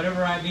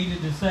 Whatever I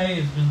needed to say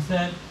has been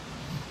said.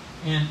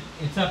 And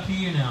it's up to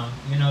you now,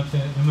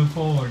 to move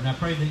forward. And I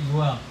pray that you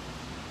will.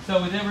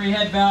 So with every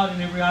head bowed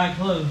and every eye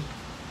closed,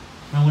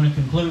 I want to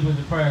conclude with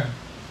a prayer.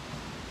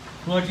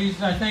 Lord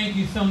Jesus, I thank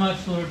you so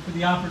much, Lord, for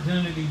the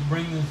opportunity to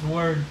bring this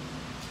word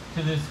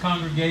to this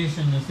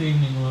congregation this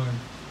evening, Lord.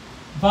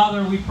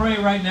 Father, we pray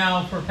right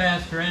now for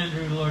Pastor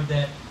Andrew, Lord,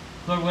 that,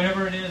 Lord,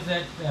 whatever it is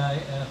that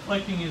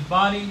afflicting his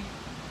body,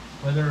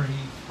 whether he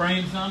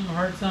sprained something,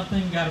 hurt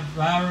something, got a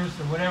virus,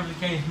 or whatever the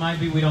case might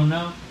be, we don't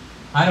know.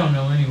 I don't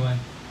know anyway.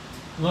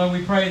 Lord,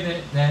 we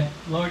pray that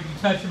Lord, you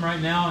touch him right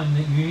now and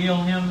that you heal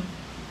him,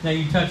 that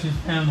you touch his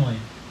family.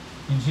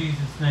 In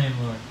Jesus' name,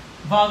 Lord.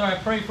 Father, I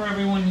pray for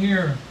everyone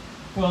here.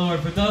 Well, Lord,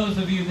 for those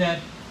of you that,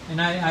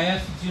 and I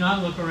ask that you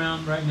not look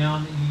around right now,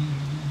 and that you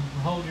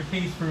hold your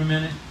peace for a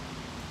minute,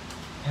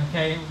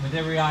 okay, with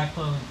every eye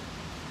closed.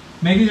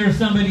 Maybe there's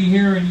somebody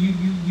here and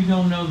you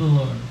don't know the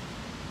Lord.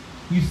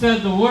 You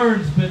said the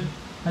words, but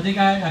I think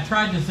I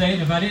tried to say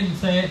it. If I didn't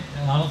say it,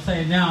 I'll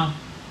say it now.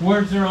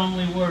 Words are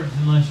only words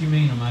unless you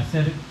mean them. I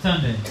said it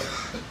Sunday.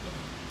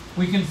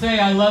 We can say,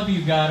 I love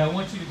you, God. I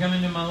want you to come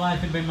into my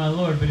life and be my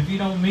Lord. But if you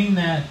don't mean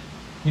that,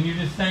 and you're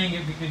just saying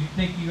it because you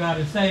think you ought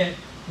to say it,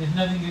 there's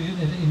nothing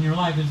in your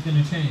life that's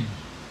going to change.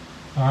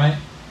 All right?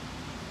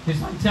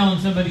 It's like telling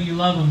somebody you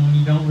love them when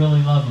you don't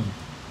really love them.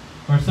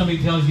 Or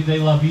somebody tells you they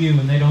love you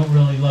and they don't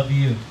really love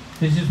you.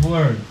 It's just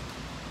words.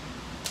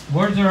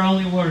 Words are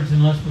only words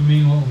unless we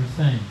mean what we're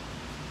saying.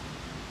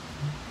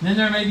 And then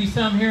there may be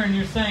some here and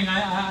you're saying,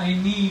 I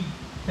need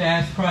to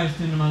ask Christ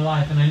into my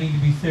life and I need to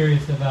be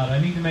serious about it. I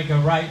need to make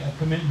a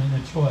commitment,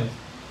 a choice.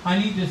 I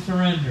need to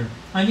surrender.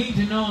 I need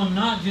to know Him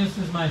not just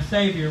as my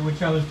Savior,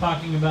 which I was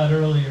talking about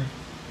earlier,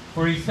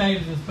 where He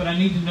saves us, but I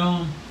need to know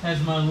Him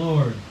as my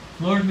Lord.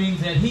 Lord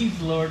means that He's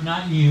Lord,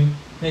 not you.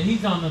 That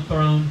He's on the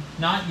throne,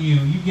 not you.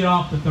 You get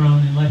off the throne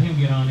and let Him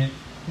get on it.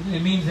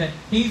 It means that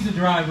He's the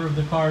driver of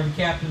the car, the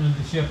captain of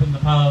the ship, and the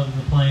pilot of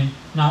the plane,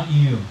 not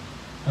you.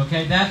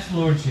 Okay, that's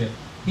Lordship.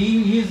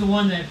 He is the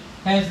one that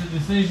has the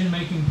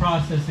decision-making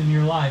process in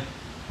your life.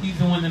 He's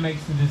the one that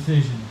makes the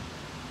decision.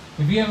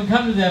 If you haven't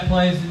come to that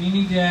place and you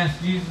need to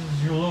ask Jesus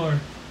as your Lord,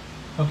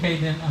 okay,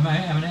 then I'm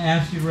going to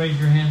ask you to raise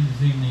your hand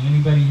this evening.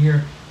 Anybody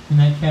here in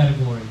that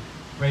category,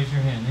 raise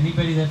your hand.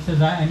 Anybody that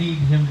says, I need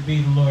Him to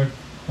be the Lord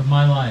of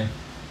my life,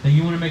 that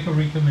you want to make a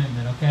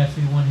recommitment. Okay, I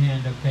see one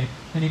hand. Okay,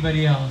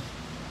 anybody else?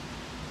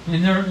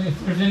 And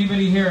if there's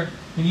anybody here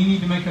and you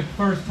need to make a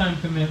first-time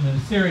commitment,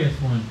 a serious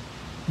one.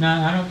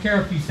 Now, I don't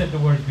care if you said the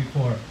words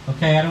before.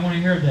 Okay, I don't want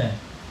to hear that.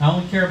 I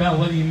only care about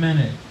whether you meant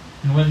it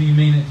and whether you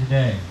mean it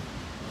today.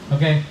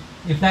 Okay,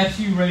 if that's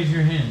you, raise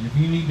your hand. If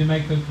you need to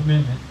make a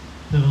commitment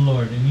to the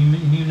Lord and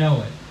you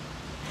know it.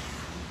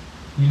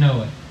 You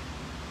know it.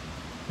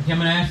 Okay, I'm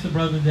going to ask the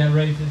brother that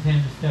raised his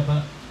hand to step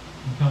up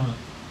and come up.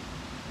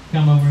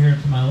 Come over here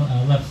to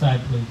my left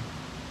side, please.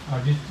 Or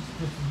just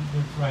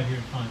right here,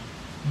 it's fine.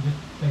 Just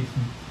face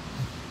me.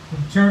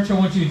 Church, I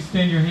want you to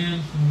extend your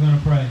hands and we're going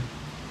to pray.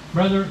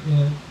 Brother,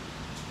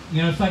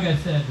 it's like I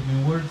said,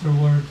 words are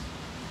words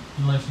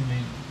unless you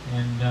mean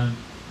them. And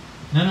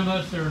none of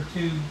us are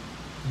too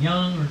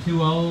young or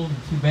too old or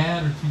too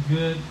bad or too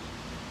good,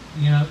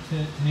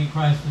 to need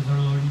Christ as our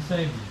Lord and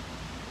Savior.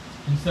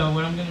 And so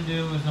what I'm going to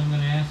do is I'm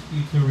going to ask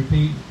you to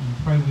repeat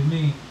and pray with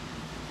me.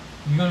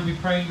 You're going to be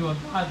praying to a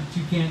God that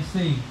you can't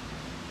see.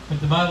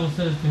 But the Bible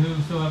says to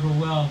whosoever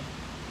will,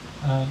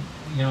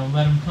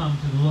 let him come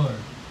to the Lord.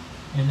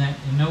 And that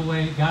in no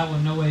way, God will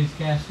in no ways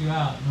cast you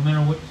out, no matter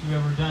what you've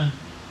ever done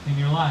in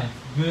your life.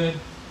 Good,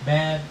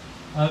 bad,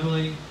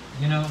 ugly,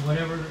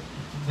 whatever,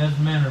 it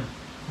doesn't matter.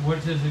 The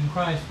Word says in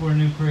Christ we're a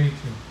new creature.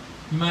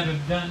 You might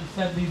have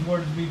said these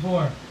words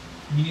before.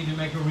 You need to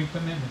make a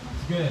recommitment.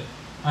 It's good.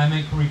 I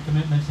make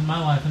recommitments in my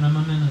life, and I'm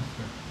a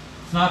minister.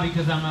 It's not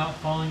because I'm out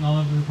falling all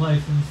over the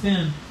place in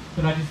sin,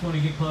 but I just want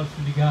to get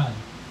closer to God.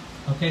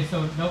 Okay,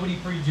 so nobody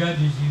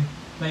prejudges you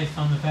based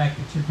on the fact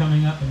that you're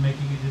coming up and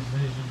making a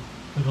decision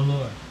for the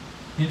Lord.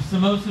 It's the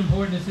most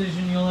important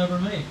decision you'll ever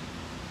make.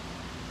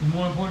 It's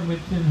more important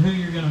than who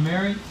you're going to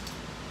marry,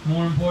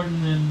 more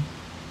important than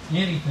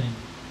anything,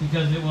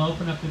 because it will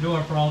open up the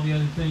door for all the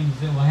other things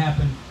that will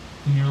happen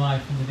in your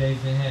life in the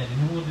days ahead,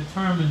 and it will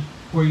determine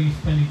where you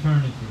spend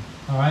eternity.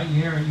 All right,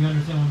 you hear it? You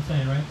understand what I'm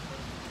saying, right?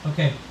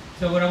 Okay,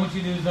 so what I want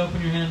you to do is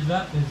open your hands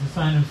up as a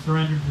sign of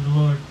surrender to the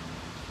Lord.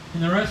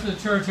 And the rest of the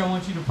church, I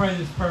want you to pray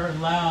this prayer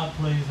loud,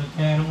 please.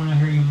 Okay, I don't want to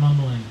hear you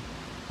mumbling.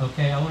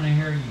 Okay, I want to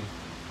hear you.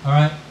 All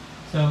right.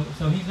 So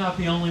he's not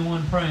the only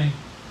one praying.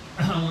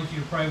 I want you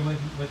to pray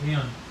with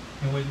him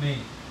and with me.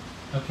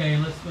 Okay,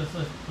 let's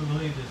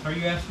believe this. Are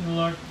you asking the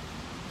Lord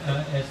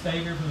as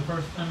Savior for the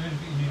first time in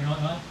your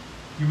life?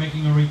 You're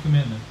making a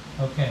recommitment.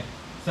 Okay.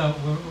 So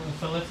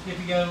let's get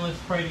together and let's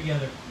pray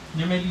together.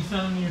 There may be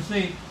some in your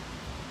seat.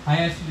 I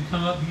asked you to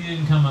come up, you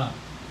didn't come up.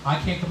 I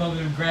can't come over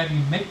there and grab you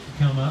and make you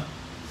come up.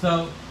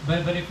 So,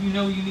 but if you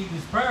know you need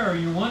this prayer, or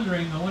you're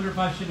wondering, I wonder if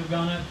I should have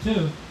gone up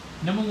too.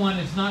 Number one,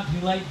 it's not too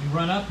late to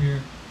run up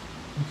here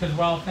because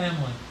we're all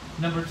family.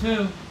 Number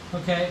two,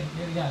 okay,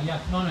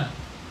 yeah, come on up.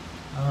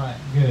 All right,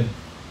 good.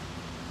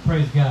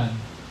 Praise God.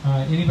 All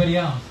right, anybody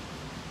else?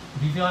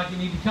 If you feel like you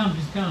need to come,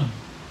 just come.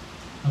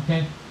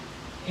 Okay,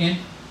 and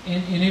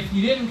if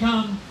you didn't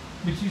come,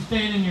 but you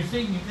stand in your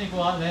seat and you think,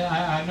 well,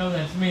 I know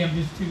that's me. I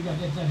just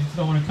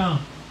don't want to come.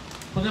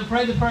 Well, then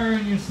pray the prayer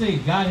in your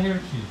seat. God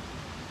hears you.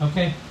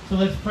 Okay, so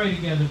let's pray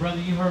together. Brother,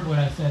 you heard what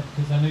I said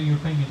because I know you were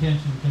paying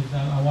attention because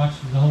I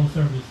watched the whole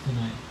service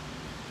tonight.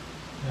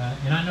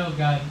 And I know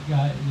God,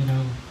 you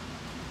know,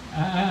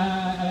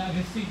 I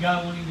just see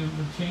God wanting to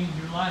change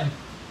your life.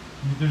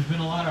 There's been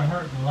a lot of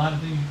hurt and a lot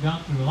of things you've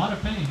gone through, a lot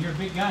of pain. You're a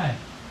big guy,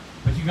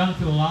 but you've gone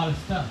through a lot of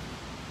stuff.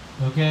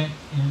 Okay,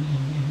 and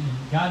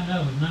God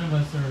knows none of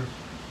us are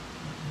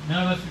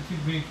too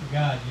big for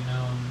God, you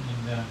know.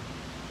 And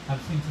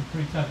I've seen some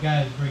pretty tough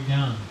guys break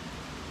down.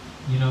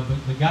 You know,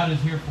 but God is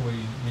here for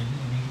you, and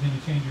He's going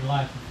to change your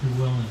life if you're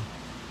willing.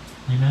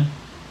 Amen?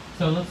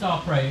 So let's all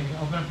pray.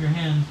 Open up your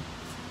hands,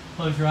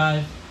 close your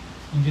eyes,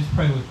 and just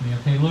pray with me,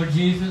 okay? Lord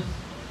Jesus,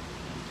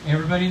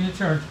 everybody in the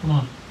church, come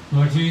on.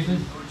 Lord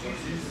Jesus,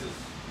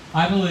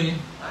 I believe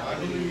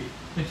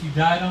that you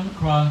died on the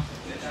cross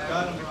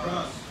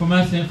for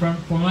my sins,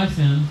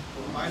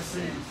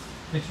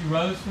 that you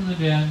rose from the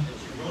dead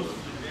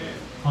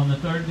on the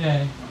third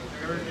day,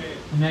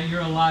 and that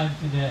you're alive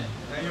today.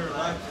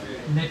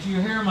 And that you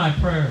hear my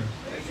prayers.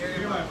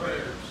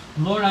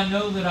 Lord, I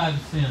know that I've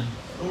sinned.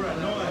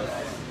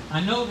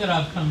 I know that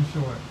I've come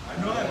short.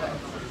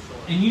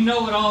 And you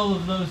know what all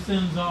of those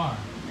sins are.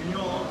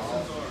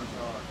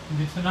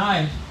 And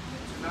tonight,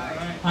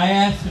 I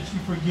ask that you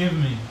forgive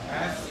me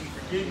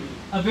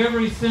of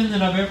every sin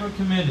that I've ever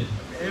committed.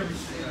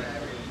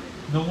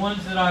 The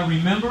ones that I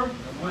remember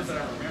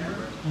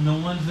and the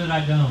ones that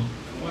I don't.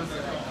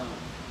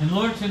 And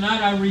Lord,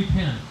 tonight I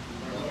repent.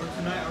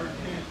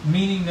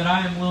 Meaning that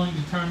I am willing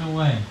to turn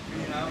away.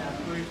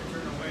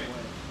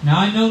 Now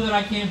I know that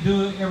I can't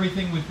do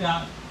everything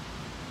without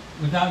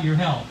your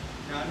help.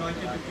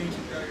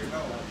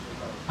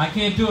 I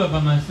can't do it by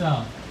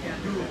myself.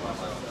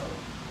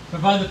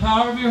 But by the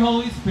power of your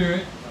Holy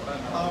Spirit,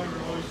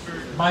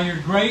 by your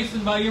grace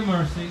and by your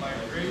mercy,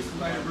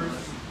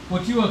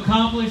 what you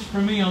accomplished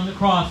for me on the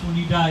cross when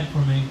you died for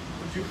me,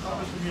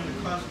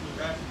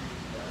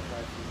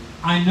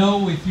 I know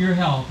with your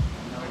help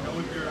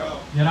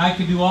that I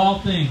can do all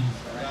things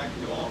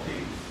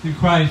through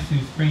Christ who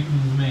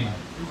strengthens me.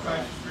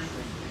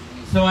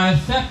 So I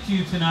accept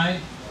you tonight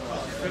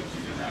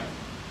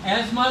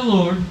as my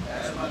Lord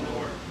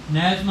and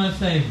as my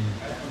Savior.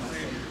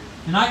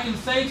 And I can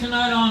say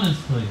tonight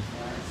honestly,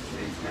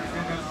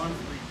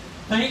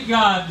 thank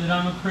God that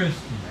I'm a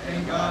Christian.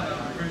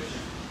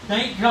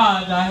 Thank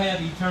God I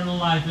have eternal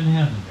life in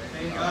heaven.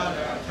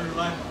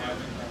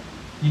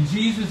 In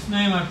Jesus'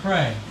 name I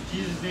pray.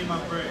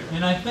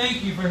 And I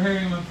thank you for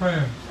hearing my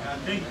prayers.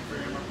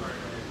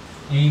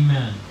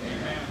 Amen.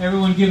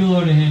 Everyone give the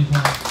Lord a hand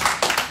clap.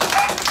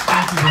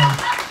 Thank you, brother.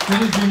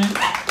 What is your name?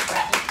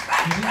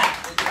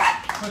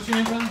 What's your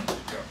name, brother?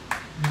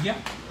 Miguel.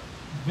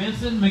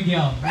 Vincent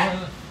Miguel.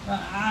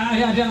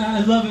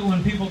 I love it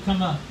when people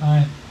come up.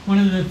 One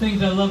of the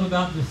things I love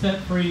about the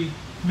Set Free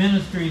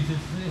Ministries is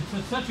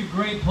it's such a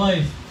great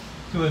place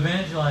to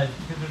evangelize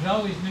because there's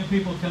always new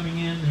people coming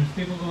in, there's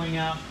people going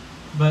out,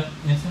 but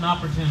it's an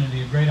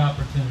opportunity, a great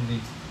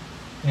opportunity.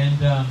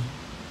 And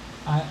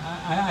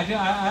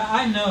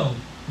I know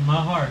in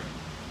my heart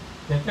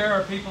that there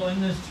are people in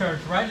this church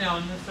right now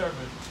in this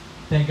service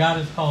that God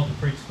has called to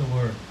preach the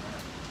Word.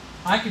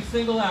 I could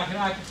single out,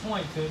 I could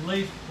point to at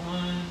least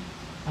one.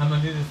 I'm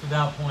going to do this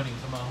without pointing,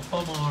 so I'm going to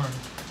fold my arms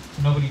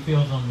so nobody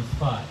feels on the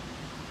spot.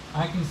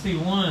 I can see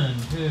 1,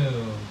 2, 3,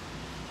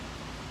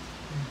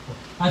 4.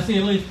 I see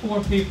at least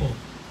 4 people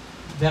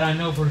that I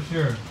know for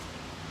sure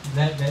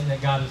that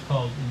God has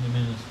called in the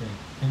ministry.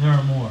 And there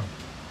are more.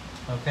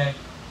 Okay?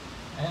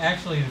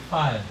 Actually, there's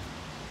five.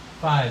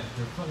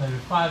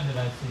 There's five that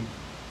I see.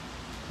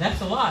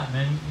 That's a lot,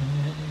 man,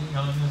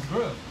 in this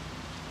group.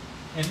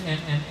 And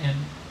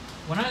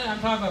when I'm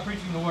talking about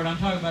preaching the word, I'm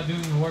talking about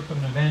doing the work of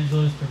an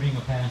evangelist or being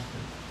a pastor.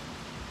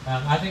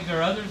 I think there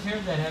are others here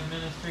that have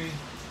ministries,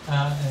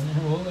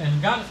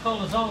 and God has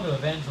called us all to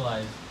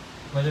evangelize,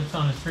 whether it's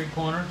on a street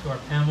corner to our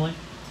family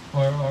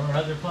or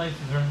other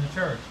places or in the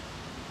church.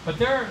 But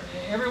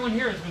everyone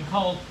here has been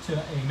called to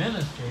a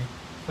ministry,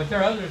 but there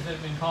are others that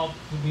have been called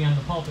to be on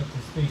the pulpit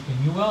to speak,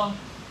 and you will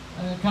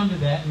come to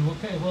that, and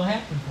it will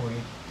happen for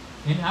you.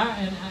 And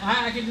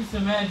I can just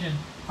imagine.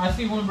 I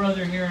see one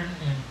brother here,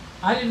 and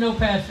I didn't know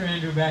Pastor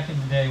Andrew back in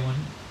the day when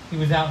he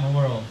was out in the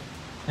world,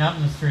 out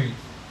in the streets.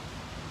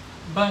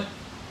 But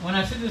when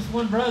I see this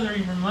one brother,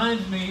 he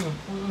reminds me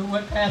of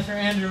what Pastor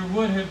Andrew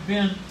would have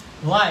been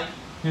like,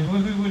 and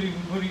what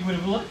he would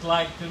have looked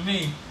like to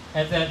me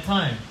at that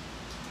time.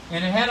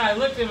 And had I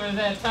looked at him at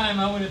that time,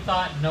 I would have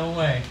thought, no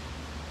way.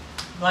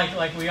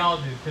 Like we all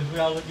do, because we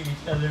all look at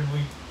each other and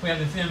we have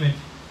this image.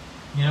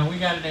 You know, we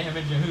got an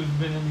image of who's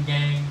been in the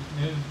gang,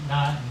 and who's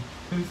not, and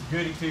who's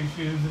goody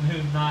two-shoes and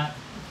who's not.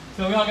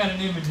 So we all got an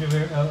image of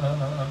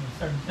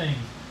certain things,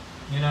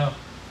 you know,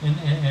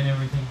 and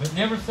everything. But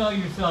never sell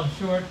yourself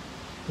short.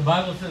 The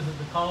Bible says that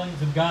the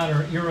callings of God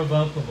are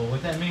irrevocable.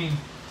 What that means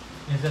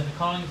is that the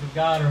callings of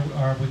God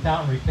are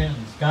without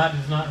repentance. God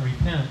does not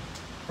repent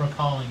for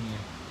calling you.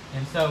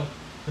 And so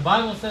the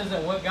Bible says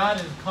that what God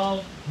has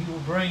called, He will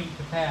bring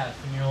to pass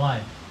in your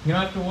life. You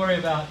don't have to worry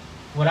about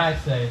what I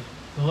say.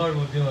 The Lord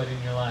will do it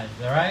in your lives.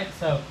 All right?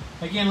 So,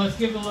 again, let's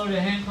give the Lord a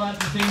hand clap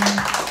this evening.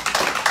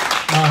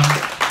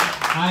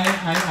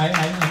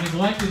 I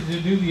neglected to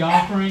do the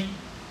offering,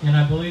 and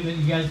I believe that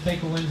you guys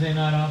take a Wednesday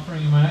night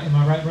offering. Am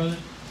I right, brother?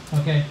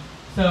 Okay.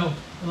 So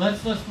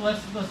let's do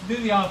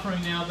the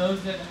offering now.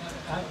 Those that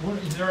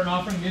is there an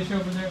offering dish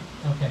over there?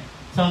 Okay.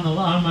 It's on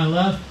my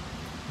left.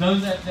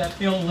 Those that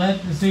feel led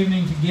this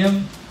evening to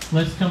give,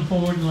 let's come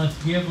forward and let's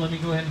give. Let me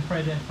go ahead and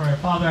pray that prayer.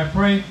 Father, I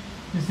pray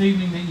this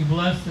evening that you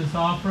bless this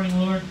offering,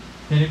 Lord,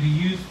 that it be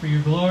used for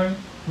your glory,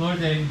 Lord,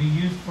 that it be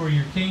used for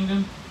your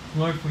kingdom,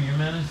 Lord, for your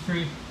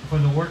ministry, for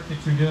the work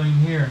that you're doing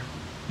here.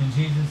 In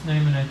Jesus'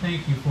 name, and I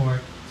thank you for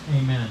it.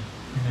 Amen.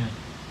 Amen.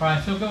 All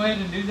right, so go ahead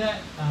and do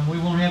that. We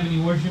won't have any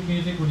worship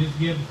music. We'll just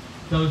give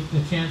those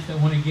the chance that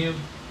want to give.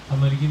 I'm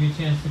going to give you a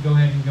chance to go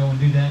ahead and go and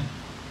do that.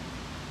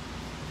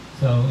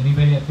 So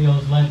anybody that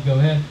feels led, go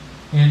ahead.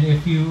 And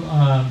if you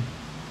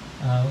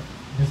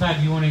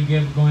decide you want to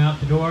give going out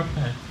the door,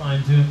 that's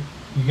fine too.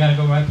 You got to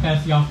go right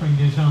past the offering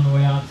dish on the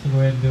way out, so go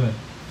ahead and do it.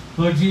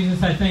 Lord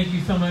Jesus, I thank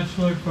you so much,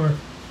 Lord, for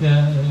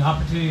the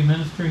opportunity to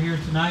minister here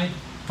tonight.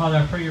 Father,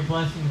 I pray your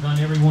blessings on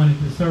everyone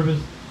at the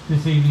service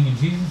this evening in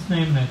Jesus'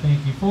 name, and I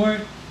thank you for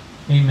it.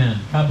 Amen.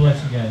 God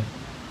bless you guys.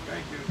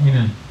 Thank you.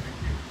 Amen.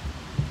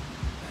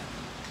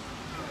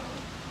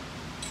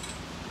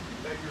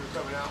 Thank you for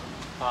coming out.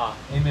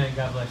 Amen.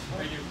 God bless you.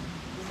 Thank you.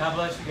 God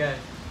bless you guys.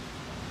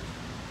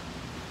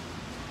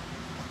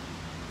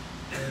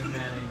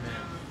 Amen.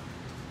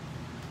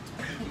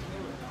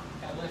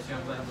 God bless you.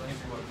 I'm glad to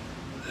for it.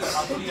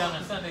 I'll see you on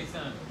a Sunday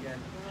son.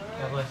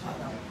 God bless you.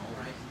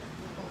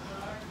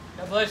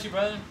 God bless you,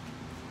 brother.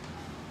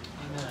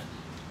 Amen.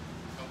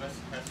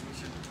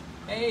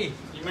 Hey.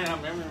 You may not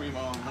remember me,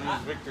 Mom. My name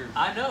is Victor.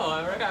 I know.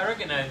 I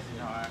recognize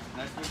you. All right.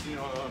 Nice to meet you.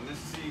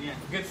 Nice to see you again.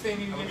 Good seeing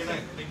you again.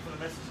 Thank you for the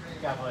message.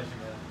 God bless you,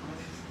 brother.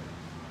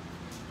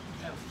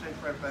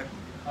 Take right back.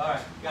 All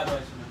right. God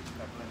bless you, man.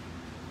 God bless you.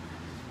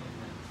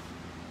 Amen.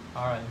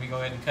 All right. Let me go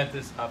ahead and cut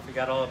this. I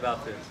forgot all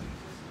about this.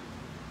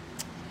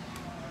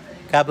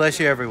 God bless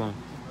you, everyone.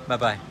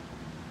 Bye-bye.